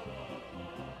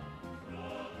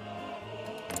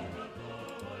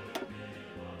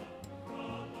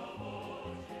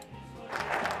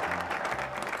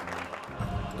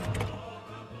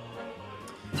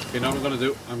 Okay, now what I'm going to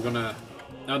do,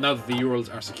 now that the Urals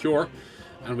are secure,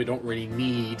 and we don't really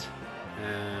need,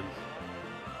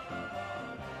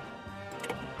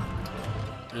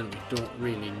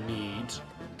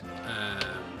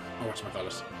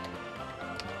 whatchamacallit.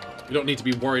 We don't need to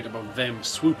be worried about them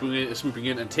swooping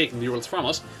in and taking the Urals from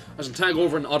us. I shall tag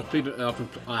over and auto-complete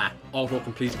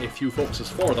a few focuses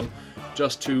for them,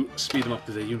 just to speed them up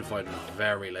because they unified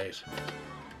very late.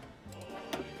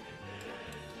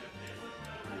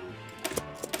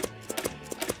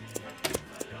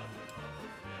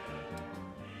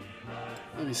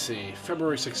 Let me see,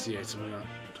 February 68, so we got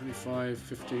 25,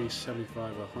 50,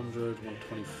 75, 100,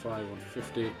 125,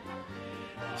 150,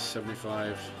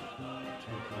 75,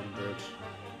 200,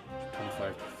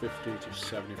 25 to 50 to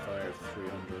 75,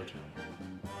 300.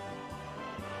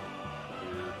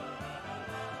 Yeah,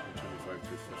 25 to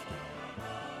 50.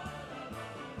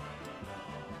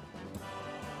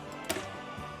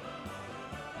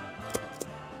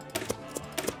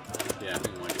 Yeah, I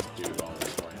think I might just do all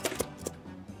this for you.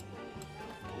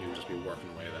 You can just be working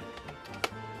away then.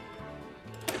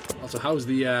 Also, how's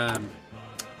the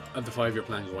 5-year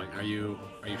plan going? Are you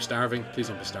starving? Please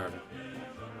don't be starving.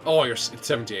 Oh, it's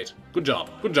 78. Good job.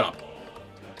 Good job.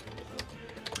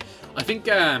 I think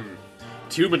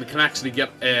Tumen can actually get.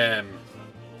 I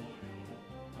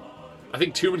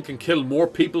think Tumen can kill more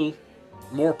people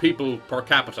per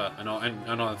capita. I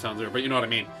know that sounds weird, but you know what I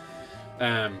mean.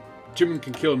 Tumen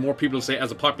can kill more people, say,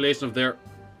 as a population of their.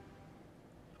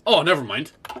 Oh, never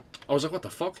mind. I was like, what the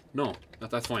fuck? No,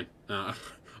 that's fine. I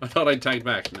thought I'd tagged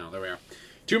back. No, there we are.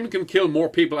 Tumen can kill more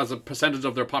people as a percentage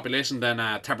of their population than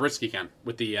Tabaritsky can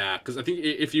with the because I think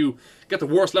if you get the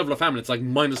worst level of famine, it's like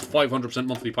minus 500%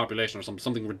 monthly population or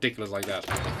something ridiculous like that.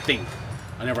 I think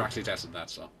I never actually tested that,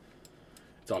 so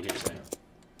it's all hearsay.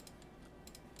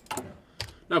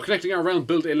 Now connecting our round,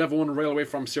 build a level 1 railway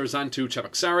from Sirzan to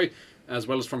Cheboksary, as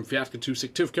well as from Vyatkan to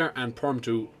Syktyvkar and Perm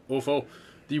to Ofo.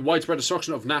 The widespread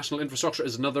destruction of national infrastructure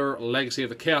is another legacy of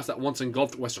the chaos that once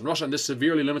engulfed Western Russia, and this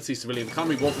severely limits the civilian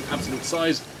economy, both in absolute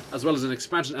size as well as in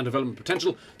expansion and development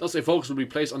potential. Thus, a focus will be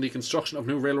placed on the construction of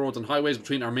new railroads and highways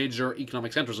between our major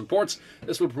economic centres and ports.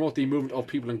 This will promote the movement of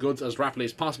people and goods as rapidly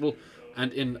as possible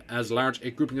and in as large a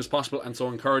grouping as possible, and so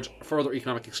encourage further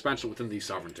economic expansion within the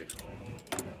sovereignty.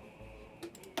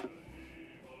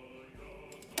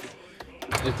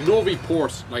 Like the Novi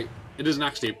port, like, it isn't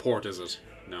actually a port, is it?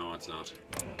 No, it's not.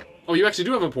 Oh, you actually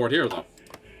do have a port here, though.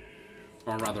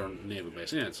 Or rather, a naval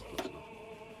base. Yeah, it's close enough.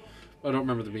 I don't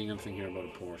remember there being anything here about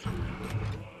a port.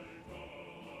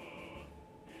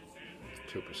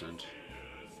 2%.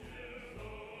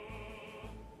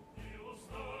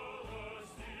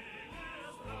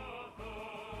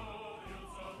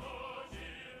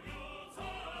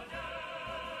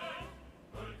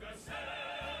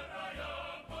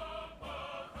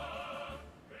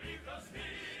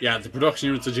 Yeah, the production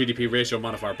units to GDP ratio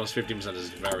modifier plus 15%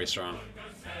 is very strong.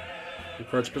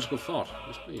 Encourage critical thought.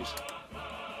 Yes, please.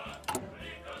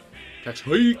 Tax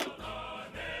hike!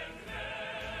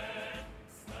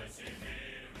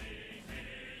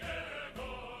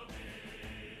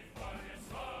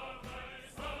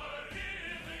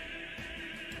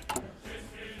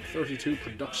 $32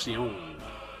 production.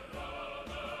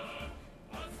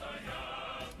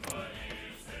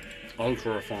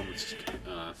 Ultra-reformist,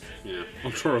 yeah,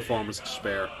 ultra-reformist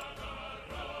despair.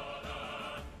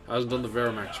 Hasn't done the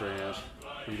Wehrmacht tree yet.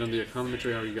 Have you done the economy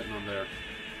tree? How are you getting on there?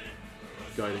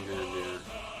 Guiding hand, yeah.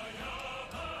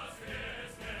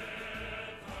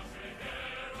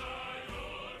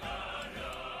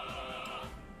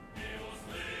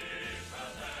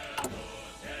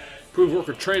 Improve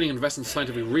worker training, invest in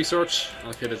scientific research,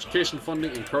 allocate education funding,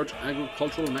 encourage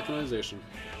agricultural mechanization.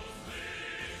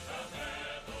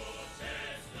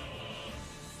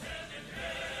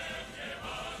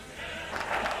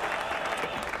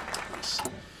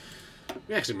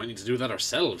 We actually might need to do that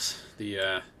ourselves,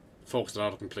 the focus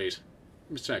on autocomplete.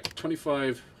 me check.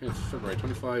 25, yeah, February,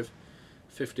 25,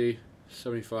 50,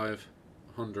 75,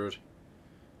 100,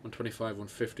 125,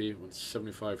 150,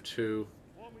 175, 2,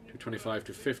 225,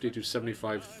 250,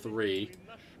 275, 3,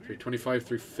 325,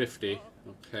 350.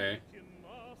 Okay.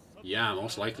 Yeah,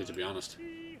 most likely, to be honest.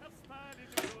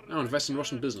 Now invest in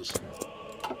Russian business.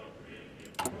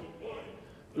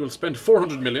 We will spend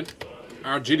 400 million.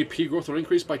 Our GDP growth will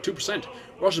increase by 2%.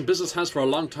 Russian business has for a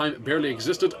long time barely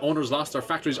existed. Owners lost their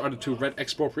factories either to red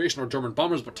expropriation or German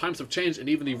bombers, but times have changed. In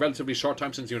even the relatively short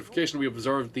time since unification, we have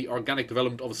observed the organic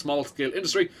development of a small-scale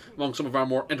industry among some of our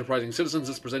more enterprising citizens.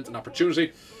 This presents an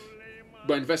opportunity.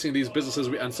 By investing in these businesses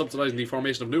and subsidising the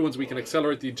formation of new ones, we can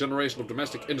accelerate the generation of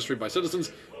domestic industry by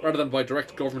citizens, rather than by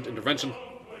direct government intervention.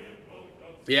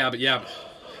 Yeah, but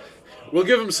we'll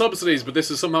give them subsidies, but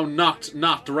this is somehow not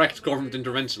direct government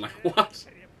intervention. Like, what?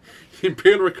 The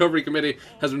Imperial Recovery Committee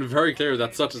has been very clear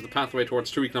that such is the pathway towards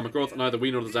true economic growth, and neither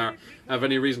we nor the Tsar have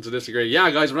any reason to disagree.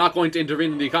 Yeah, guys, we're not going to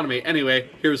intervene in the economy. Anyway,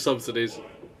 here's subsidies.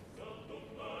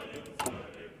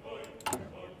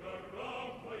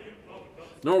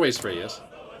 Norway's free, yes?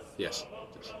 Yes.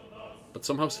 But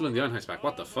somehow still in the Einheitspact.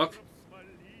 What the fuck?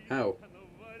 How?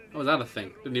 How was that a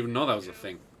thing? Didn't even know that was a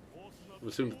thing. I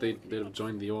assumed that they'd have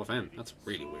joined the OFN. That's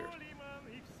really weird.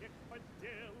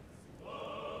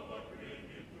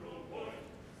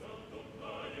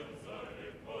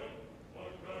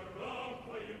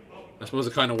 I suppose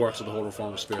it kind of works with the whole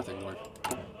reform sphere thing, like.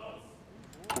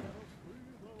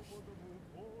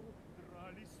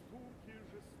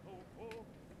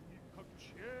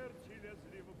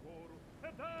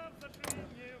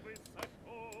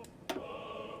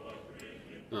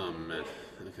 Oh man,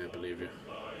 I can't believe you.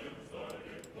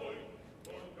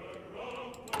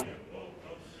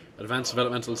 Advanced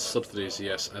developmental subsidies,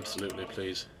 yes, absolutely,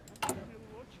 please.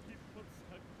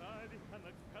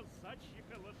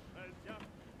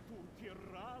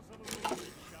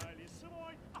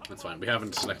 That's fine, we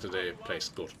haven't selected a place.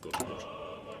 Good, good, good.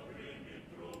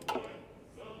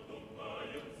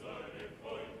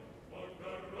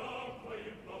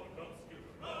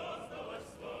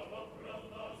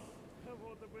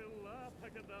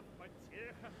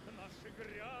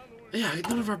 Yeah,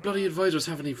 none of our bloody advisors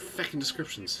have any fucking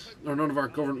descriptions. Or none of our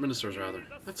government ministers, rather.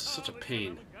 That's such a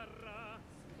pain.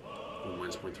 Oh,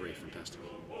 minus 0.3, fantastic.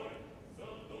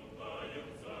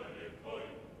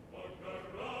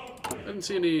 I didn't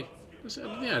see any...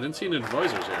 Yeah, I didn't see any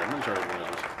advisors here, military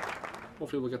advisors.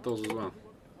 Hopefully we'll get those as well.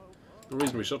 No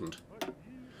reason we shouldn't.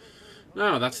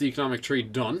 Now, that's the economic tree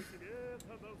done.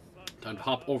 Time to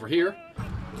hop over here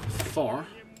for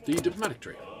the diplomatic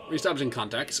tree. Re-establishing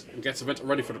contacts gets the event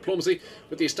ready for diplomacy.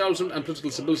 With the establishment and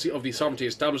political stability of the sovereignty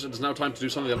established, it is now time to do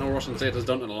something that no Russian state has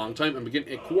done in a long time and begin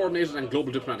a coordinated and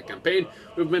global diplomatic campaign.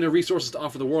 We have many resources to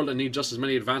offer the world and need just as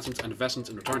many advancements and investments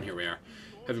in return. Here we are.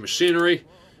 Heavy machinery,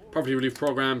 poverty relief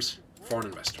programs, foreign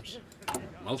investors.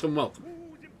 Welcome, welcome.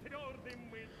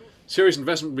 Serious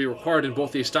investment will be required in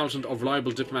both the establishment of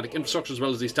reliable diplomatic infrastructure as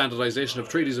well as the standardization of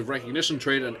treaties of recognition,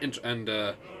 trade, and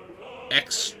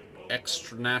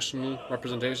extranational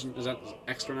representation. Is that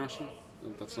extranational?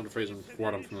 That's not a phrase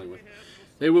word I'm familiar with.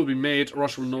 They will be made.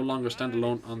 Russia will no longer stand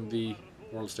alone on the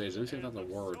world stage. Let me see if that's a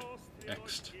word.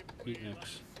 Ext.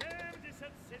 EX.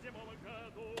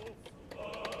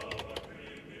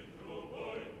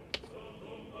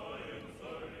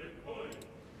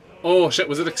 Oh shit,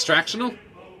 was it extractional?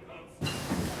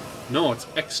 No, it's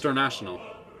extranational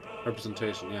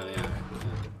representation. Yeah.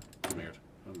 Weird.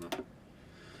 I don't know.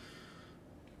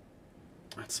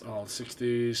 That's all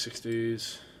 60s.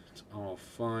 It's all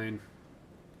fine.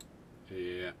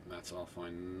 Yeah, that's all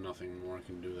fine. Nothing more I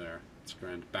can do there. It's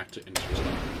grand. Back to interest.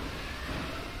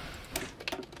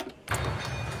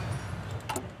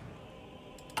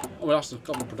 Oh, we lost a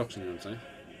couple of production units, eh?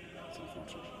 That's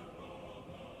unfortunate.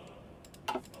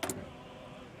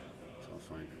 It's all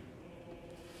fine.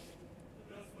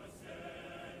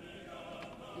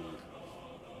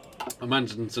 I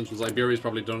imagine Central Siberia is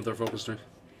probably done with their focus train.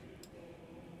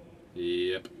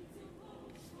 Yep.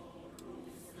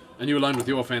 And you align with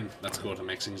the OFN. That's good. It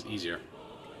makes things easier.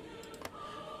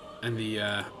 And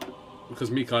the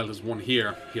because Mikhail has won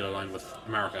here, he'll align with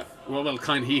America. Well,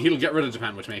 he'll get rid of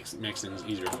Japan, which makes things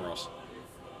easier for us.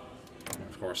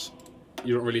 Of course,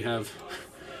 you don't really have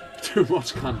too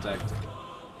much contact.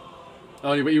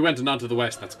 Oh, you went on to the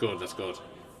west. That's good. That's good.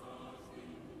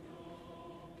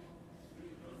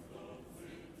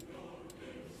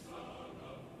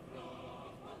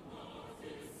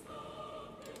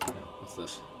 What's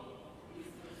this?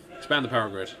 Expand the power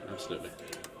grid. Absolutely.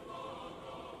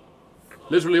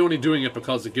 Literally only doing it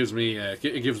because it gives me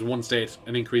it gives one state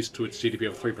an increase to its GDP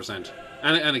of 3%,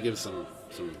 and it gives some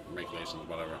regulations,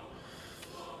 whatever.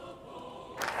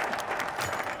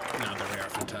 Now there we are,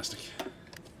 fantastic.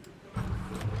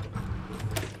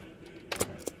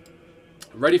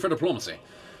 Ready for diplomacy.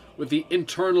 With the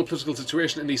internal political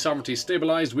situation in the sovereignty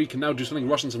stabilised, we can now do something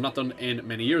Russians have not done in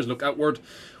many years. Look outward.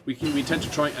 We tend to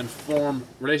try and form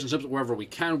relationships wherever we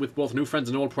can with both new friends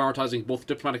and old, prioritising both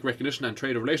diplomatic recognition and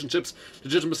trade relationships.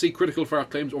 Legitimacy critical for our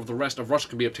claims over the rest of Russia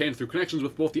can be obtained through connections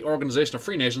with both the Organisation of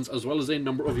Free Nations as well as a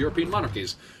number of European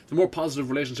monarchies. The more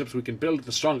positive relationships we can build,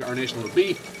 the stronger our nation will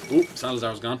be. Ooh,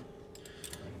 Salazar's gone.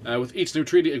 With each new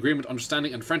treaty, agreement,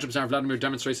 understanding and friendship, Tsar Vladimir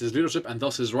demonstrates his leadership and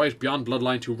thus his right beyond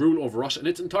bloodline to rule over Russia in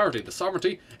its entirety. The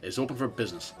sovereignty is open for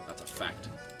business. That's a fact.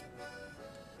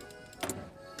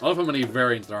 I love how many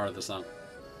variants there are of this song.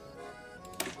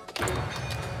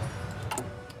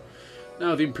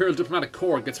 Now, the Imperial Diplomatic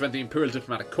Corps gets about the Imperial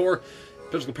Diplomatic Corps.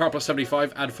 Political power plus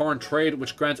 75, add foreign trade,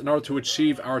 which grants in order to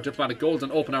achieve our diplomatic goals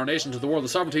and open our nation to the world. The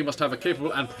sovereignty must have a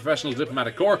capable and professional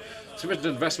diplomatic corps. Sufficient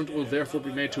investment will therefore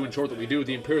be made to ensure that we do.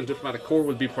 The Imperial Diplomatic Corps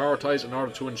will be prioritised in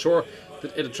order to ensure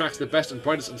that it attracts the best and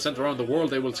brightest and sent around the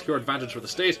world. They will secure advantage for the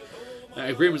state.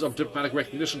 Agreements of diplomatic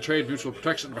recognition, trade, mutual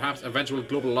protection, and perhaps eventual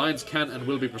global alliance can and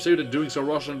will be pursued. In doing so,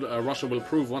 Russia will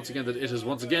prove once again that it is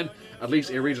once again at least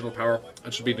a regional power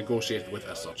and should be negotiated with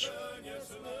as such.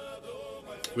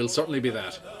 We'll certainly be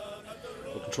that.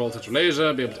 We'll control Central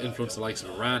Asia, be able to influence the likes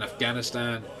of Iran,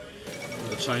 Afghanistan,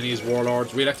 the Chinese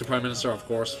warlords. We elect a Prime Minister, of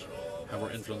course. Have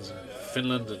our influence in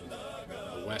Finland and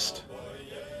the West.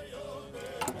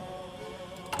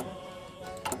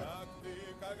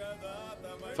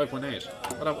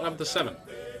 $5.8. What happened to 7?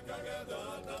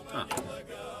 Huh.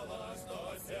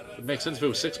 It makes sense if it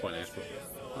was 6.8, but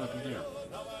what happened there?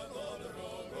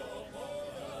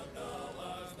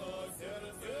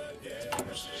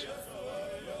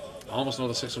 Almost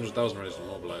another 600,000 ready to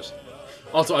mobilise.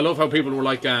 Also, I love how people were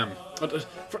like,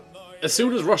 as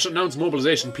soon as Russia announced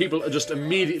mobilisation, people just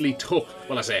immediately took,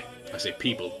 well, I say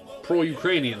people,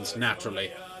 pro-Ukrainians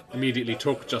naturally, immediately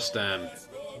took just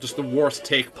the worst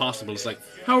take possible. It's like,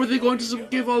 how are they going to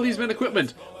give all these men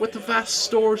equipment with the vast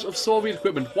stores of Soviet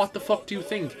equipment? What the fuck do you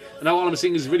think? And now all I'm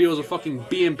seeing is videos of fucking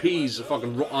BMPs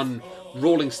fucking on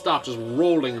rolling stock, just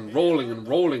rolling and rolling and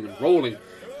rolling and rolling.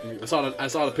 I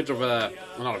saw a picture of a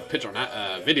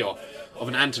video of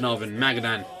an Antonov in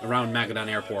Magadan, around Magadan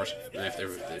Airport, if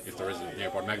there is an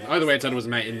airport in Magadan. Either way, it said it was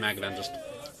in Magadan. Just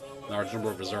a large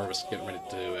number of reservists getting ready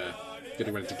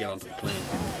to get onto the plane.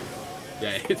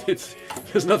 Yeah,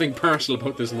 there's nothing partial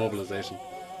about this mobilisation.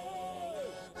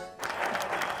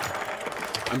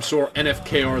 I'm sure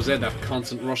NFKRZ, that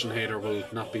constant Russian hater, will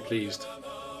not be pleased.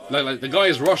 Like the guy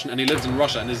is Russian and he lives in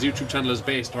Russia, and his YouTube channel is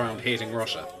based around hating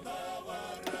Russia.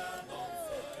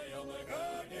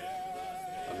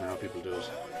 People do it.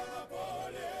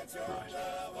 Right.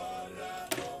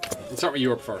 Let's start with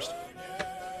Europe first.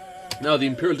 Now, the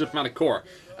Imperial Diplomatic Corps.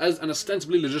 As an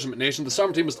ostensibly legitimate nation, the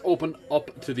sovereignty must open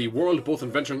up to the world, both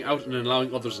in venturing out and in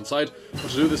allowing others inside.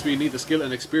 But to do this, we need the skill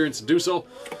and experience to do so.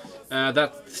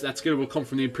 That skill will come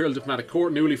from the Imperial Diplomatic Corps,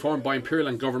 newly formed by imperial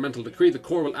and governmental decree. The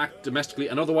Corps will act domestically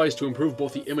and otherwise to improve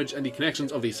both the image and the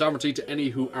connections of the sovereignty to any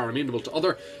who are amenable to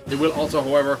other. They will also,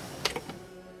 however,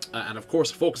 and of course,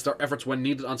 focus their efforts when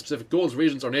needed on specific goals,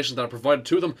 regions, or nations that are provided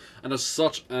to them, and as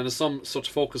some such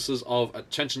focuses of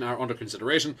attention are under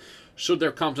consideration. Should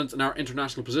their competence and our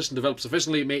international position develop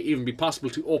sufficiently, it may even be possible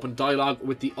to open dialogue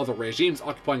with the other regimes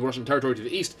occupying Russian territory to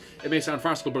the east. It may sound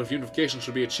farcical, but if unification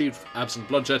should be achieved absent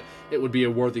bloodshed, it would be a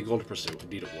worthy goal to pursue.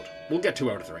 Indeed it would. We'll get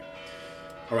 2 out of 3.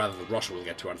 Or rather, Russia will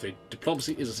get 2 out of 3.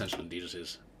 Diplomacy is essential, indeed it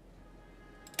is.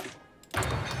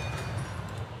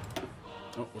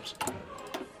 Oh, whoops.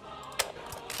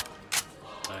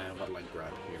 What'll I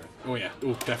grab here? Oh yeah,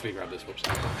 definitely grab this. Whoops.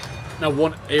 Now,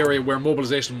 one area where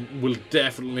mobilization will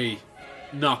definitely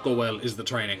not go well is the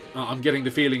training. I'm getting the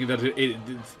feeling that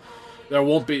there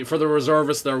won't be, for the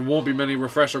reservists, there won't be many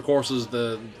refresher courses.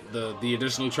 The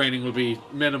additional training will be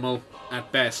minimal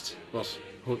at best, but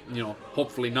you know,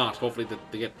 hopefully not. Hopefully that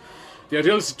they get. The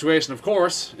ideal situation, of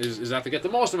course, is that they get the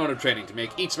most amount of training to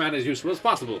make each man as useful as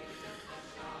possible.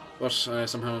 But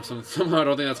somehow I don't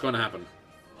think that's going to happen.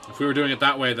 If we were doing it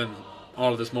that way, then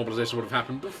all of this mobilization would have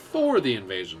happened before the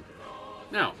invasion.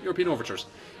 Now, European overtures.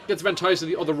 Against event ties to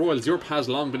the other royals, Europe has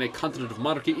long been a continent of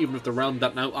monarchy, even if the realm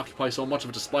that now occupies so much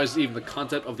of it despises even the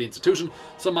concept of the institution.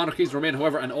 Some monarchies remain,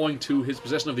 however, and owing to his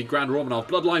possession of the Grand Romanov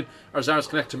bloodline, our Tsars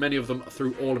connect to many of them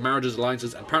through old marriages,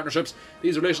 alliances, and partnerships.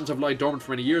 These relations have lied dormant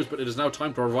for many years, but it is now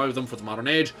time to revive them for the modern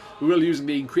age. We will, using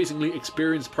the increasingly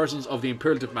experienced persons of the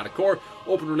Imperial Diplomatic Corps,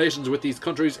 open relations with these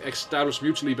countries, establish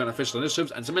mutually beneficial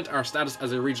initiatives, and cement our status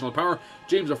as a regional power,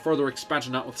 dreams of further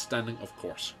expansion notwithstanding, of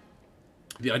course.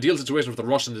 The ideal situation for the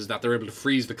Russians is that they're able to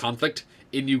freeze the conflict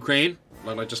in Ukraine,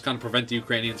 like just kind of prevent the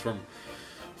Ukrainians from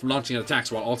launching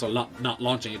attacks, while also not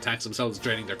launching attacks themselves,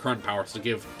 draining their current powers, to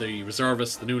give the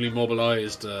reservists, the newly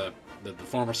mobilised, the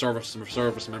former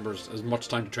service members as much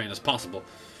time to train as possible.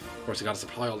 Of course, you got to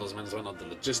supply all those men as well, not the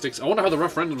logistics. I wonder how the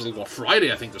referendums will go.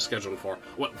 Friday, I think they're scheduled for.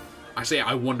 Well,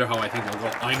 I wonder how I think they'll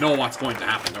go. I know what's going to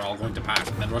happen. They're all going to pass,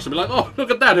 and then Russia will be like, "Oh,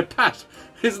 look at that! It passed!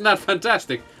 Isn't that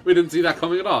fantastic? We didn't see that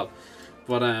coming at all."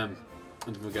 But and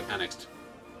we'll get annexed.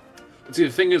 But see,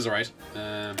 the thing is, right?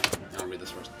 I'll read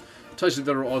this first. Ties to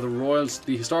the other royals,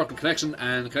 the historical connections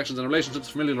and relationships,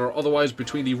 familiar or otherwise,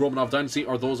 between the Romanov dynasty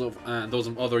or those of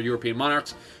other European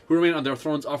monarchs who remain on their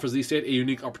thrones, offers the state a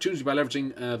unique opportunity by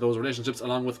leveraging those relationships,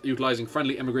 along with utilising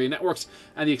friendly emigre networks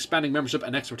and the expanding membership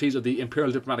and expertise of the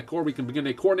Imperial Diplomatic Corps. We can begin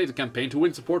a coordinated campaign to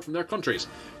win support from their countries.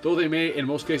 Though they may, in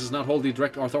most cases, not hold the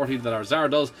direct authority that our Tsar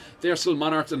does, they are still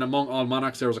monarchs, and among all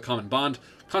monarchs there is a common bond.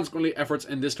 Consequently, efforts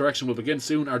in this direction will begin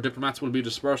soon. Our diplomats will be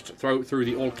dispersed through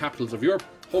the old capitals of Europe,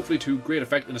 hopefully to great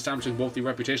effect in establishing both the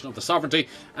reputation of the sovereignty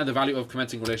and the value of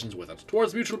commencing relations with it,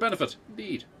 towards mutual benefit.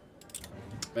 Indeed.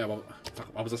 Yeah, well,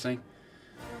 fuck, what was I saying?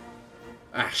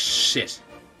 Ah, shit.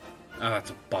 Ah, that's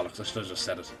a bollocks. I should have just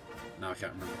said it. Now I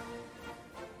can't remember.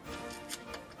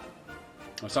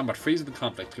 I was talking about freezing the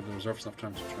conflict, giving the reserves enough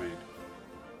time to train.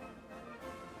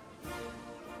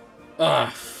 Ah,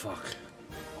 fuck.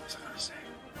 What was I going to say?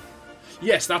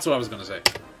 Yes, that's what I was going to say.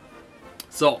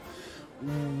 So,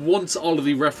 once all of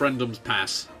the referendums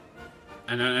pass,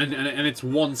 and it's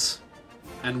once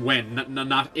and when,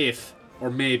 not if or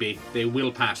maybe, they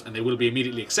will pass and they will be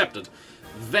immediately accepted,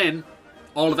 then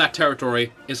all of that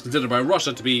territory is considered by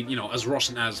Russia to be, you know, as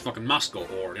Russian as fucking Moscow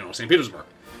or, you know, St. Petersburg.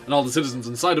 And all the citizens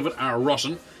inside of it are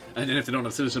Russian, and then if they don't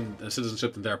have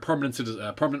citizenship, then they're permanent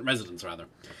residents, rather.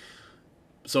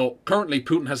 So, currently,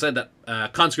 Putin has said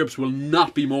that conscripts will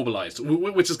not be mobilised,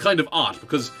 which is kind of odd,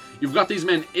 because you've got these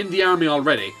men in the army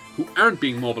already who aren't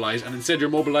being mobilised, and instead you're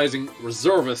mobilising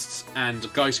reservists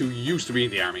and guys who used to be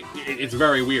in the army. It's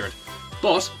very weird.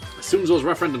 But, as soon as those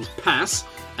referendums pass,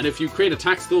 and if Ukraine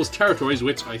attacks those territories,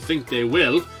 which I think they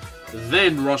will,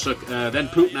 then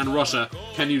Putin and Russia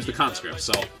can use the conscripts,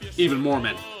 so even more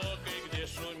men.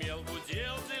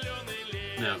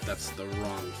 Now, that's the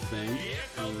wrong thing.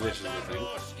 This is the thing.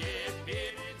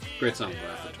 Great song, but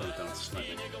I have to turn it down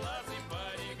slightly.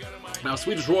 Now,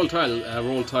 Swedish Royal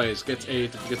Ties gets a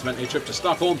trip to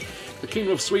Stockholm. The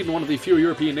Kingdom of Sweden, one of the few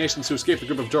European nations who escaped the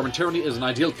grip of German tyranny, is an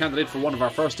ideal candidate for one of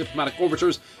our first diplomatic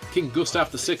overtures. King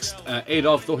Gustav VI,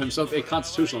 Adolf, though himself a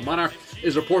constitutional monarch,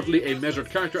 is reportedly a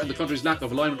measured character, and the country's lack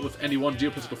of alignment with any one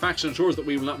geopolitical faction ensures that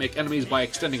we will not make enemies by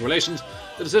extending relations.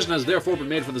 The decision has therefore been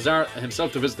made for the Tsar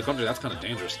himself to visit the country. That's kind of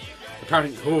dangerous.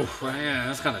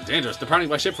 That's kind of dangerous. Departing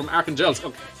by ship from Archangelsk.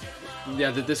 Okay.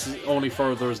 Yeah, this only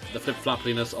furthers the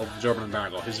flip-floppiness of the German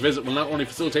embargo. His visit will not only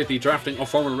facilitate the drafting of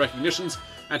formal recognitions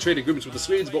and trade agreements with the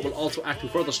Swedes, but will also act to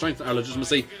further strengthen our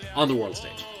legitimacy on the world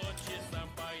stage.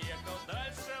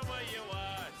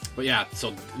 But yeah,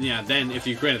 then if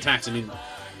Ukraine attacks, I mean,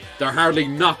 they're hardly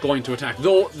not going to attack.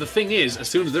 Though, the thing is, as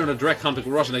soon as they're in a direct conflict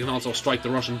with Russia, they can also strike the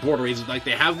Russian border regions. Like,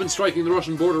 they have been striking the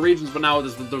Russian border regions, but now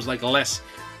there's like less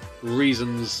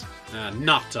reasons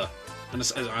not to. And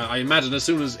I imagine as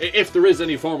soon as, if there is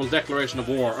any formal declaration of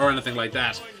war or anything like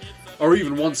that, or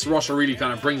even once Russia really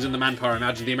kind of brings in the manpower, I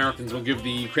imagine the Americans will give the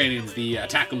Ukrainians the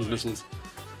ATACMS missiles,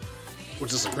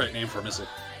 which is a great name for a missile.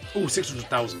 Oh,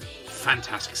 600,000.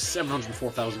 Fantastic.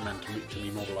 704,000 men to be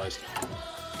mobilised.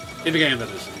 In the game, that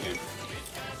is, in the game.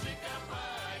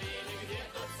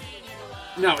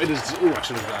 Now, it is... Oh, I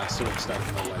should have sort of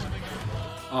started mobilising.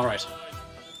 Alright.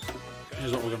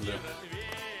 Here's what we're going to do.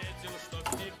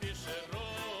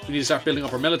 We need to start building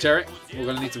up our military. We're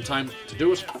going to need some time to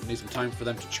do it. We need some time for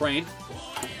them to train.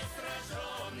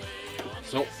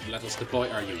 So, let us deploy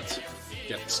our units.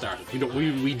 Get started.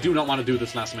 We do not want to do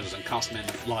this last minute and cost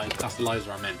the lives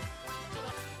of our men.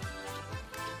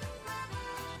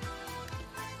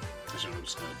 Actually, I'm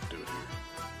just going to do it here.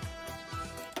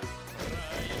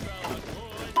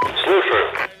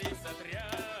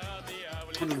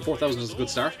 104,000 is a good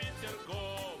start.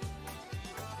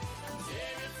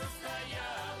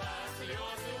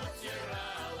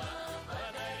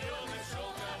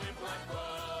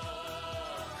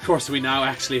 course, we now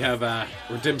actually have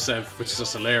Rejuventaing, which is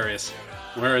just hilarious.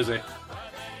 Where is he?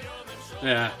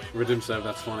 Yeah, Rejuventaing,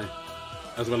 that's funny.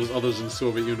 As well as others in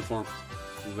Soviet uniform.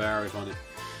 Very funny.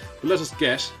 But let us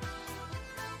get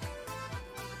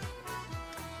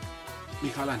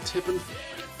Mikhail Antipin.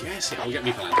 I guess, yeah, we'll get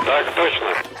Mikhail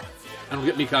Antipin. And we'll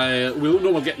get Mikhail...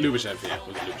 we'll get Lubashev, yeah.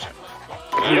 We'll get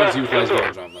Lubashev. He wants to utilize the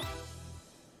other job, though.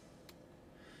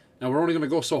 Now, we're only going to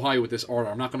go so high with this order.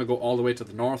 I'm not going to go all the way to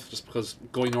the north, just because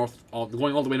going all the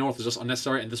way north is just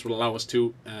unnecessary, and this will allow us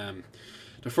to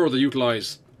further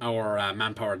utilize our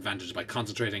manpower advantage by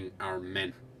concentrating our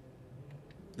men.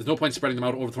 There's no point spreading them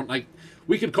out over the front. Like,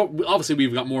 we could obviously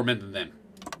we've got more men than them,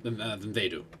 than they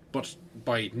do. But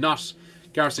by not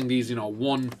garrisoning these, you know,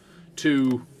 1,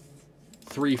 2,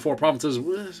 3, 4 provinces,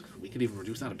 we could even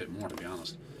reduce that a bit more, to be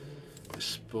honest. I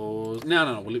suppose.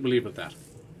 No. We'll leave it at that.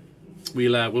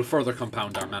 We'll further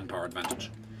compound our manpower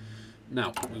advantage.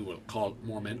 Now we will call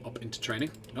more men up into training.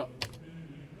 Oh,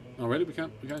 really? We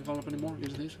can't call up any more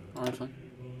using these. All right, fine.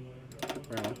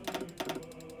 Very well.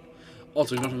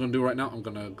 Also, you know what I'm going to do right now? I'm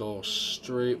going to go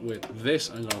straight with this.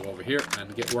 I'm going to go over here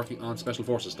and get working on special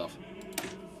forces stuff.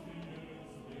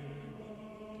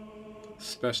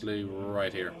 Especially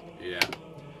right here. Yeah.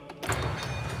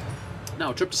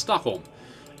 Now, a trip to Stockholm.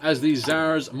 As the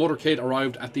Tsar's motorcade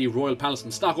arrived at the royal palace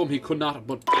in Stockholm, he could not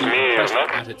but be impressed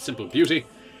at its simple beauty.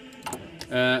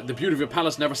 The beauty of a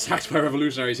palace never sacked by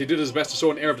revolutionaries. He did his best to show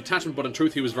an air of detachment, but in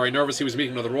truth he was very nervous. He was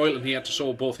meeting another royal, and he had to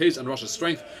show both his and Russia's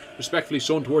strength. Respectfully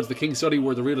shown towards the king's study,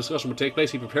 where the real discussion would take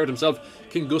place, he prepared himself.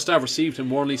 King Gustav received him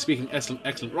warmly, speaking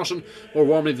excellent Russian, more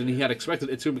warmly than he had expected.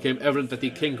 It soon became evident that the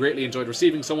king greatly enjoyed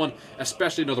receiving someone,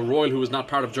 especially another royal who was not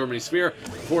part of Germany's sphere.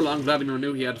 Before long, Vladimir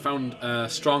knew he had found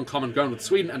strong common ground with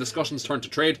Sweden, and discussions turned to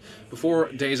trade. Before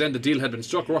day's end, the deal had been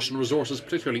struck. Russian resources,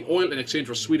 particularly oil, in exchange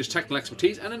for Swedish technical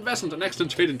expertise and investment. An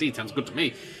excellent trade indeed. Sounds good to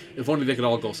me. If only they could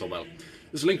all go so well.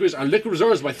 This will increase our liquid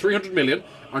reserves by 300 million.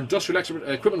 Our industrial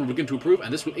equipment will begin to improve,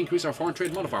 and this will increase our foreign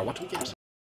trade modifier. What do we get?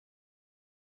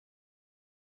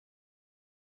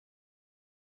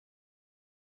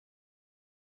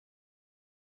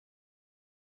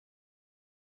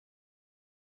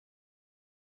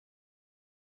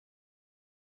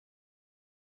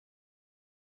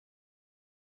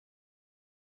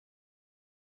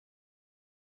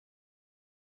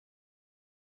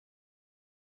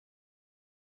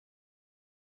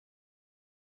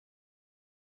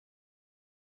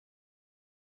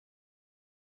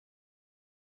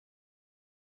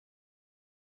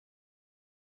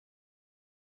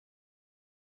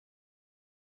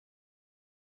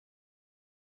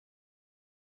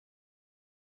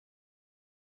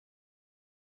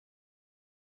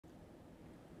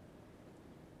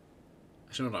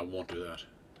 Actually, no, I won't do that.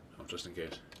 Oh, just in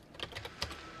case.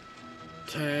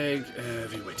 Tag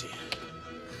Vyatkan.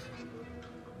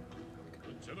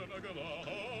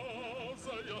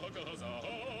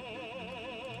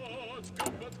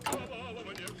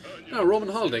 Now, Roman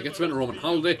holiday. Gets spent a Roman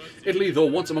holiday. Italy, though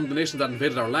once among the nations that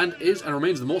invaded our land, is and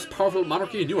remains the most powerful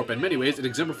monarchy in Europe. In many ways, it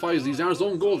exemplifies the Tsar's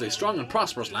own goals: a strong and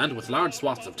prosperous land with large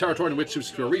swaths of territory in which to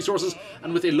secure resources,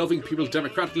 and with a loving people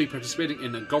democratically participating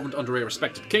in a government under a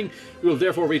respected king. We will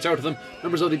therefore reach out to them.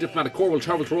 Members of the diplomatic corps will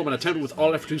travel to Rome and attempt with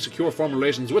all effort to secure formal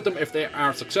relations with them. If they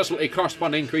are successful, a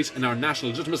corresponding increase in our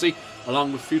national legitimacy,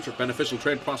 along with future beneficial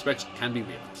trade prospects, can be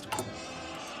realised.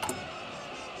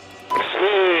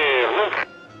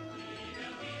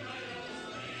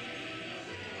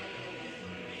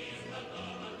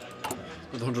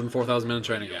 With 104,000 men in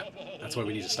training, yeah. That's why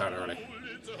we need to start early.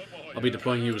 I'll be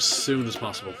deploying you as soon as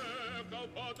possible.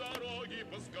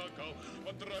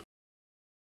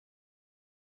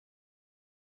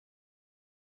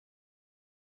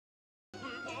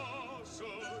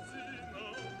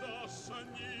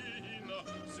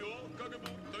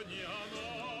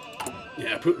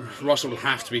 Yeah, Russia will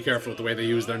have to be careful with the way they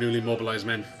use their newly mobilized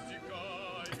men.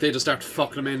 If they just start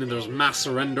fucking them in and there's mass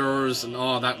surrenders and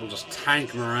that will just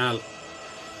tank morale.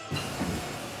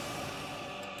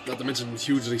 Not to mention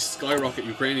hugely skyrocket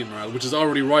Ukrainian morale, which is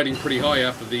already riding pretty high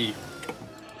after the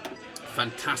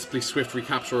fantastically swift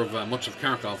recapture of much of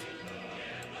Kharkov.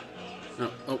 No,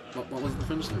 what was the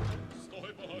finish there?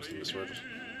 I must have misread it.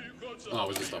 Oh, it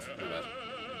was this stuff. My bad.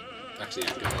 Actually,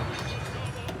 yeah,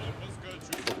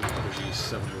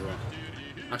 G7 as well.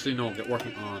 Actually, no, get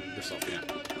working on this stuff, yeah.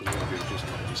 Because we won't be reducing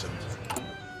G7s.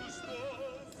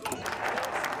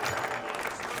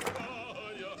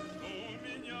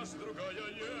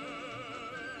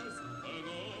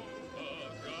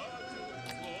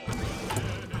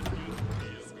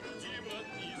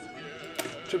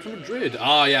 Trip to Madrid.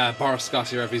 Ah, yeah, Boris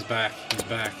Skosyev, he's back. He's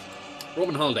back.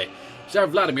 Roman holiday. Tsar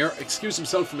Vladimir excused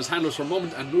himself from his handlers for a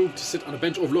moment and moved to sit on a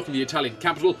bench overlooking the Italian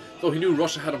capital. Though he knew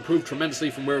Russia had improved tremendously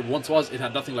from where it once was, it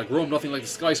had nothing like Rome, nothing like the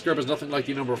skyscrapers, nothing like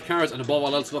the number of cars, and above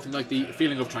all else, nothing like the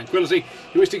feeling of tranquility.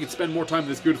 He wished he could spend more time in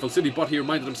this beautiful city, but he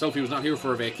reminded himself he was not here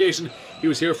for a vacation. He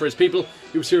was here for his people.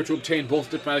 He was here to obtain both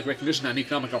diplomatic recognition and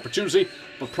economic opportunity,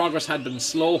 but progress had been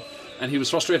slow, and he was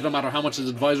frustrated no matter how much his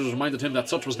advisors reminded him that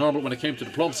such was normal when it came to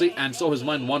diplomacy, and so his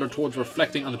mind wandered towards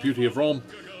reflecting on the beauty of Rome.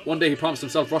 One day he promised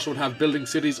himself Russia would have building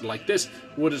cities like this.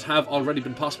 Would it have already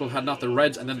been possible had not the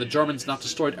Reds and then the Germans not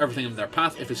destroyed everything in their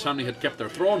path if his family had kept their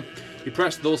throne? He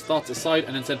pressed those thoughts aside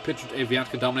and instead pictured a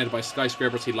Vyatkan dominated by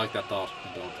skyscrapers. He liked that thought.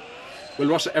 I don't. Will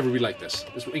Russia ever be like this?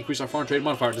 This will increase our foreign trade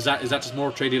modifier. Is that just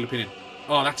more trade deal opinion?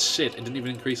 Oh, that's shit. It didn't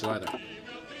even increase it either.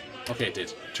 Okay, it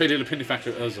did. Trade deal opinion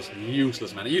factor was just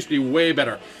useless, man. It used to be way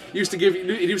better. It used to give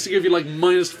you like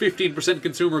minus 15%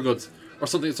 consumer goods or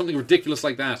something ridiculous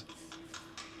like that.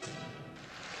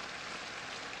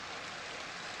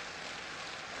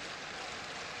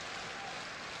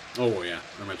 Oh yeah,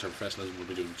 our military professionalism will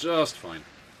be doing just fine.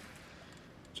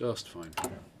 Just fine.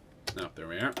 Now, there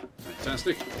we are.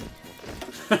 Fantastic.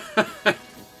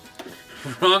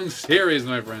 Wrong series,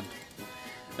 my friend.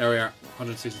 There we are.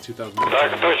 162,000.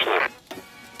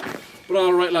 But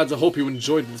alright, lads, I hope you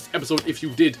enjoyed this episode. If you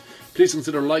did, please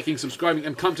consider liking, subscribing,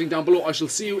 and commenting down below. I shall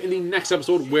see you in the next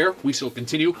episode where we shall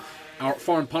continue our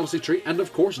foreign policy tree and,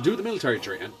 of course, do the military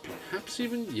tree. And perhaps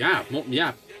even,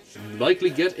 likely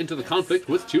get into the conflict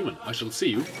with Tumen. I shall see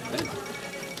you then.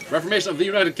 Reformation of the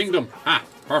United Kingdom. Ah,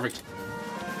 perfect.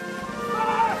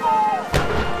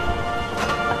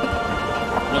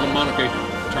 Another monarchy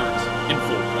turns in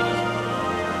full.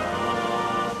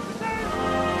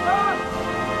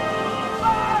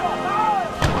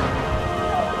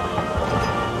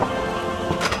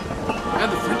 And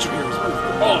the French are here as well.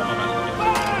 Oh, my man.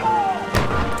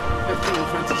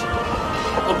 Francis here.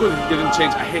 Oh, good, they didn't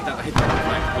change. I hate that. I hate that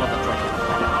flag. I love that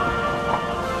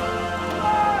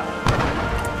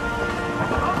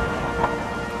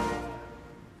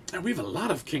truck. And we have a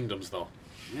lot of kingdoms, though.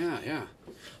 Yeah.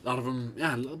 A lot of them,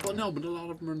 but a lot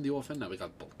of them are in the OFN now. We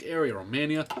got Bulgaria,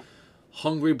 Romania,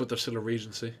 Hungary, but they're still a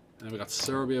regency. And we got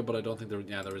Serbia, but I don't think there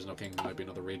is no king. There might be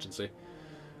another regency.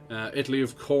 Italy,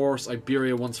 of course.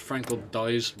 Iberia, once Franco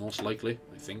dies, most likely,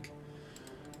 I think.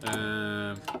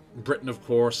 Britain, of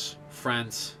course.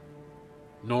 France,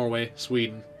 Norway,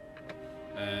 Sweden.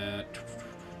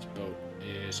 That's about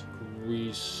it.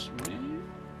 Greece,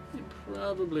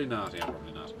 probably not. Yeah,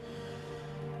 probably not.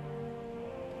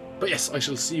 But yes, I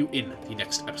shall see you in the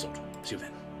next episode. See you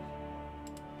then.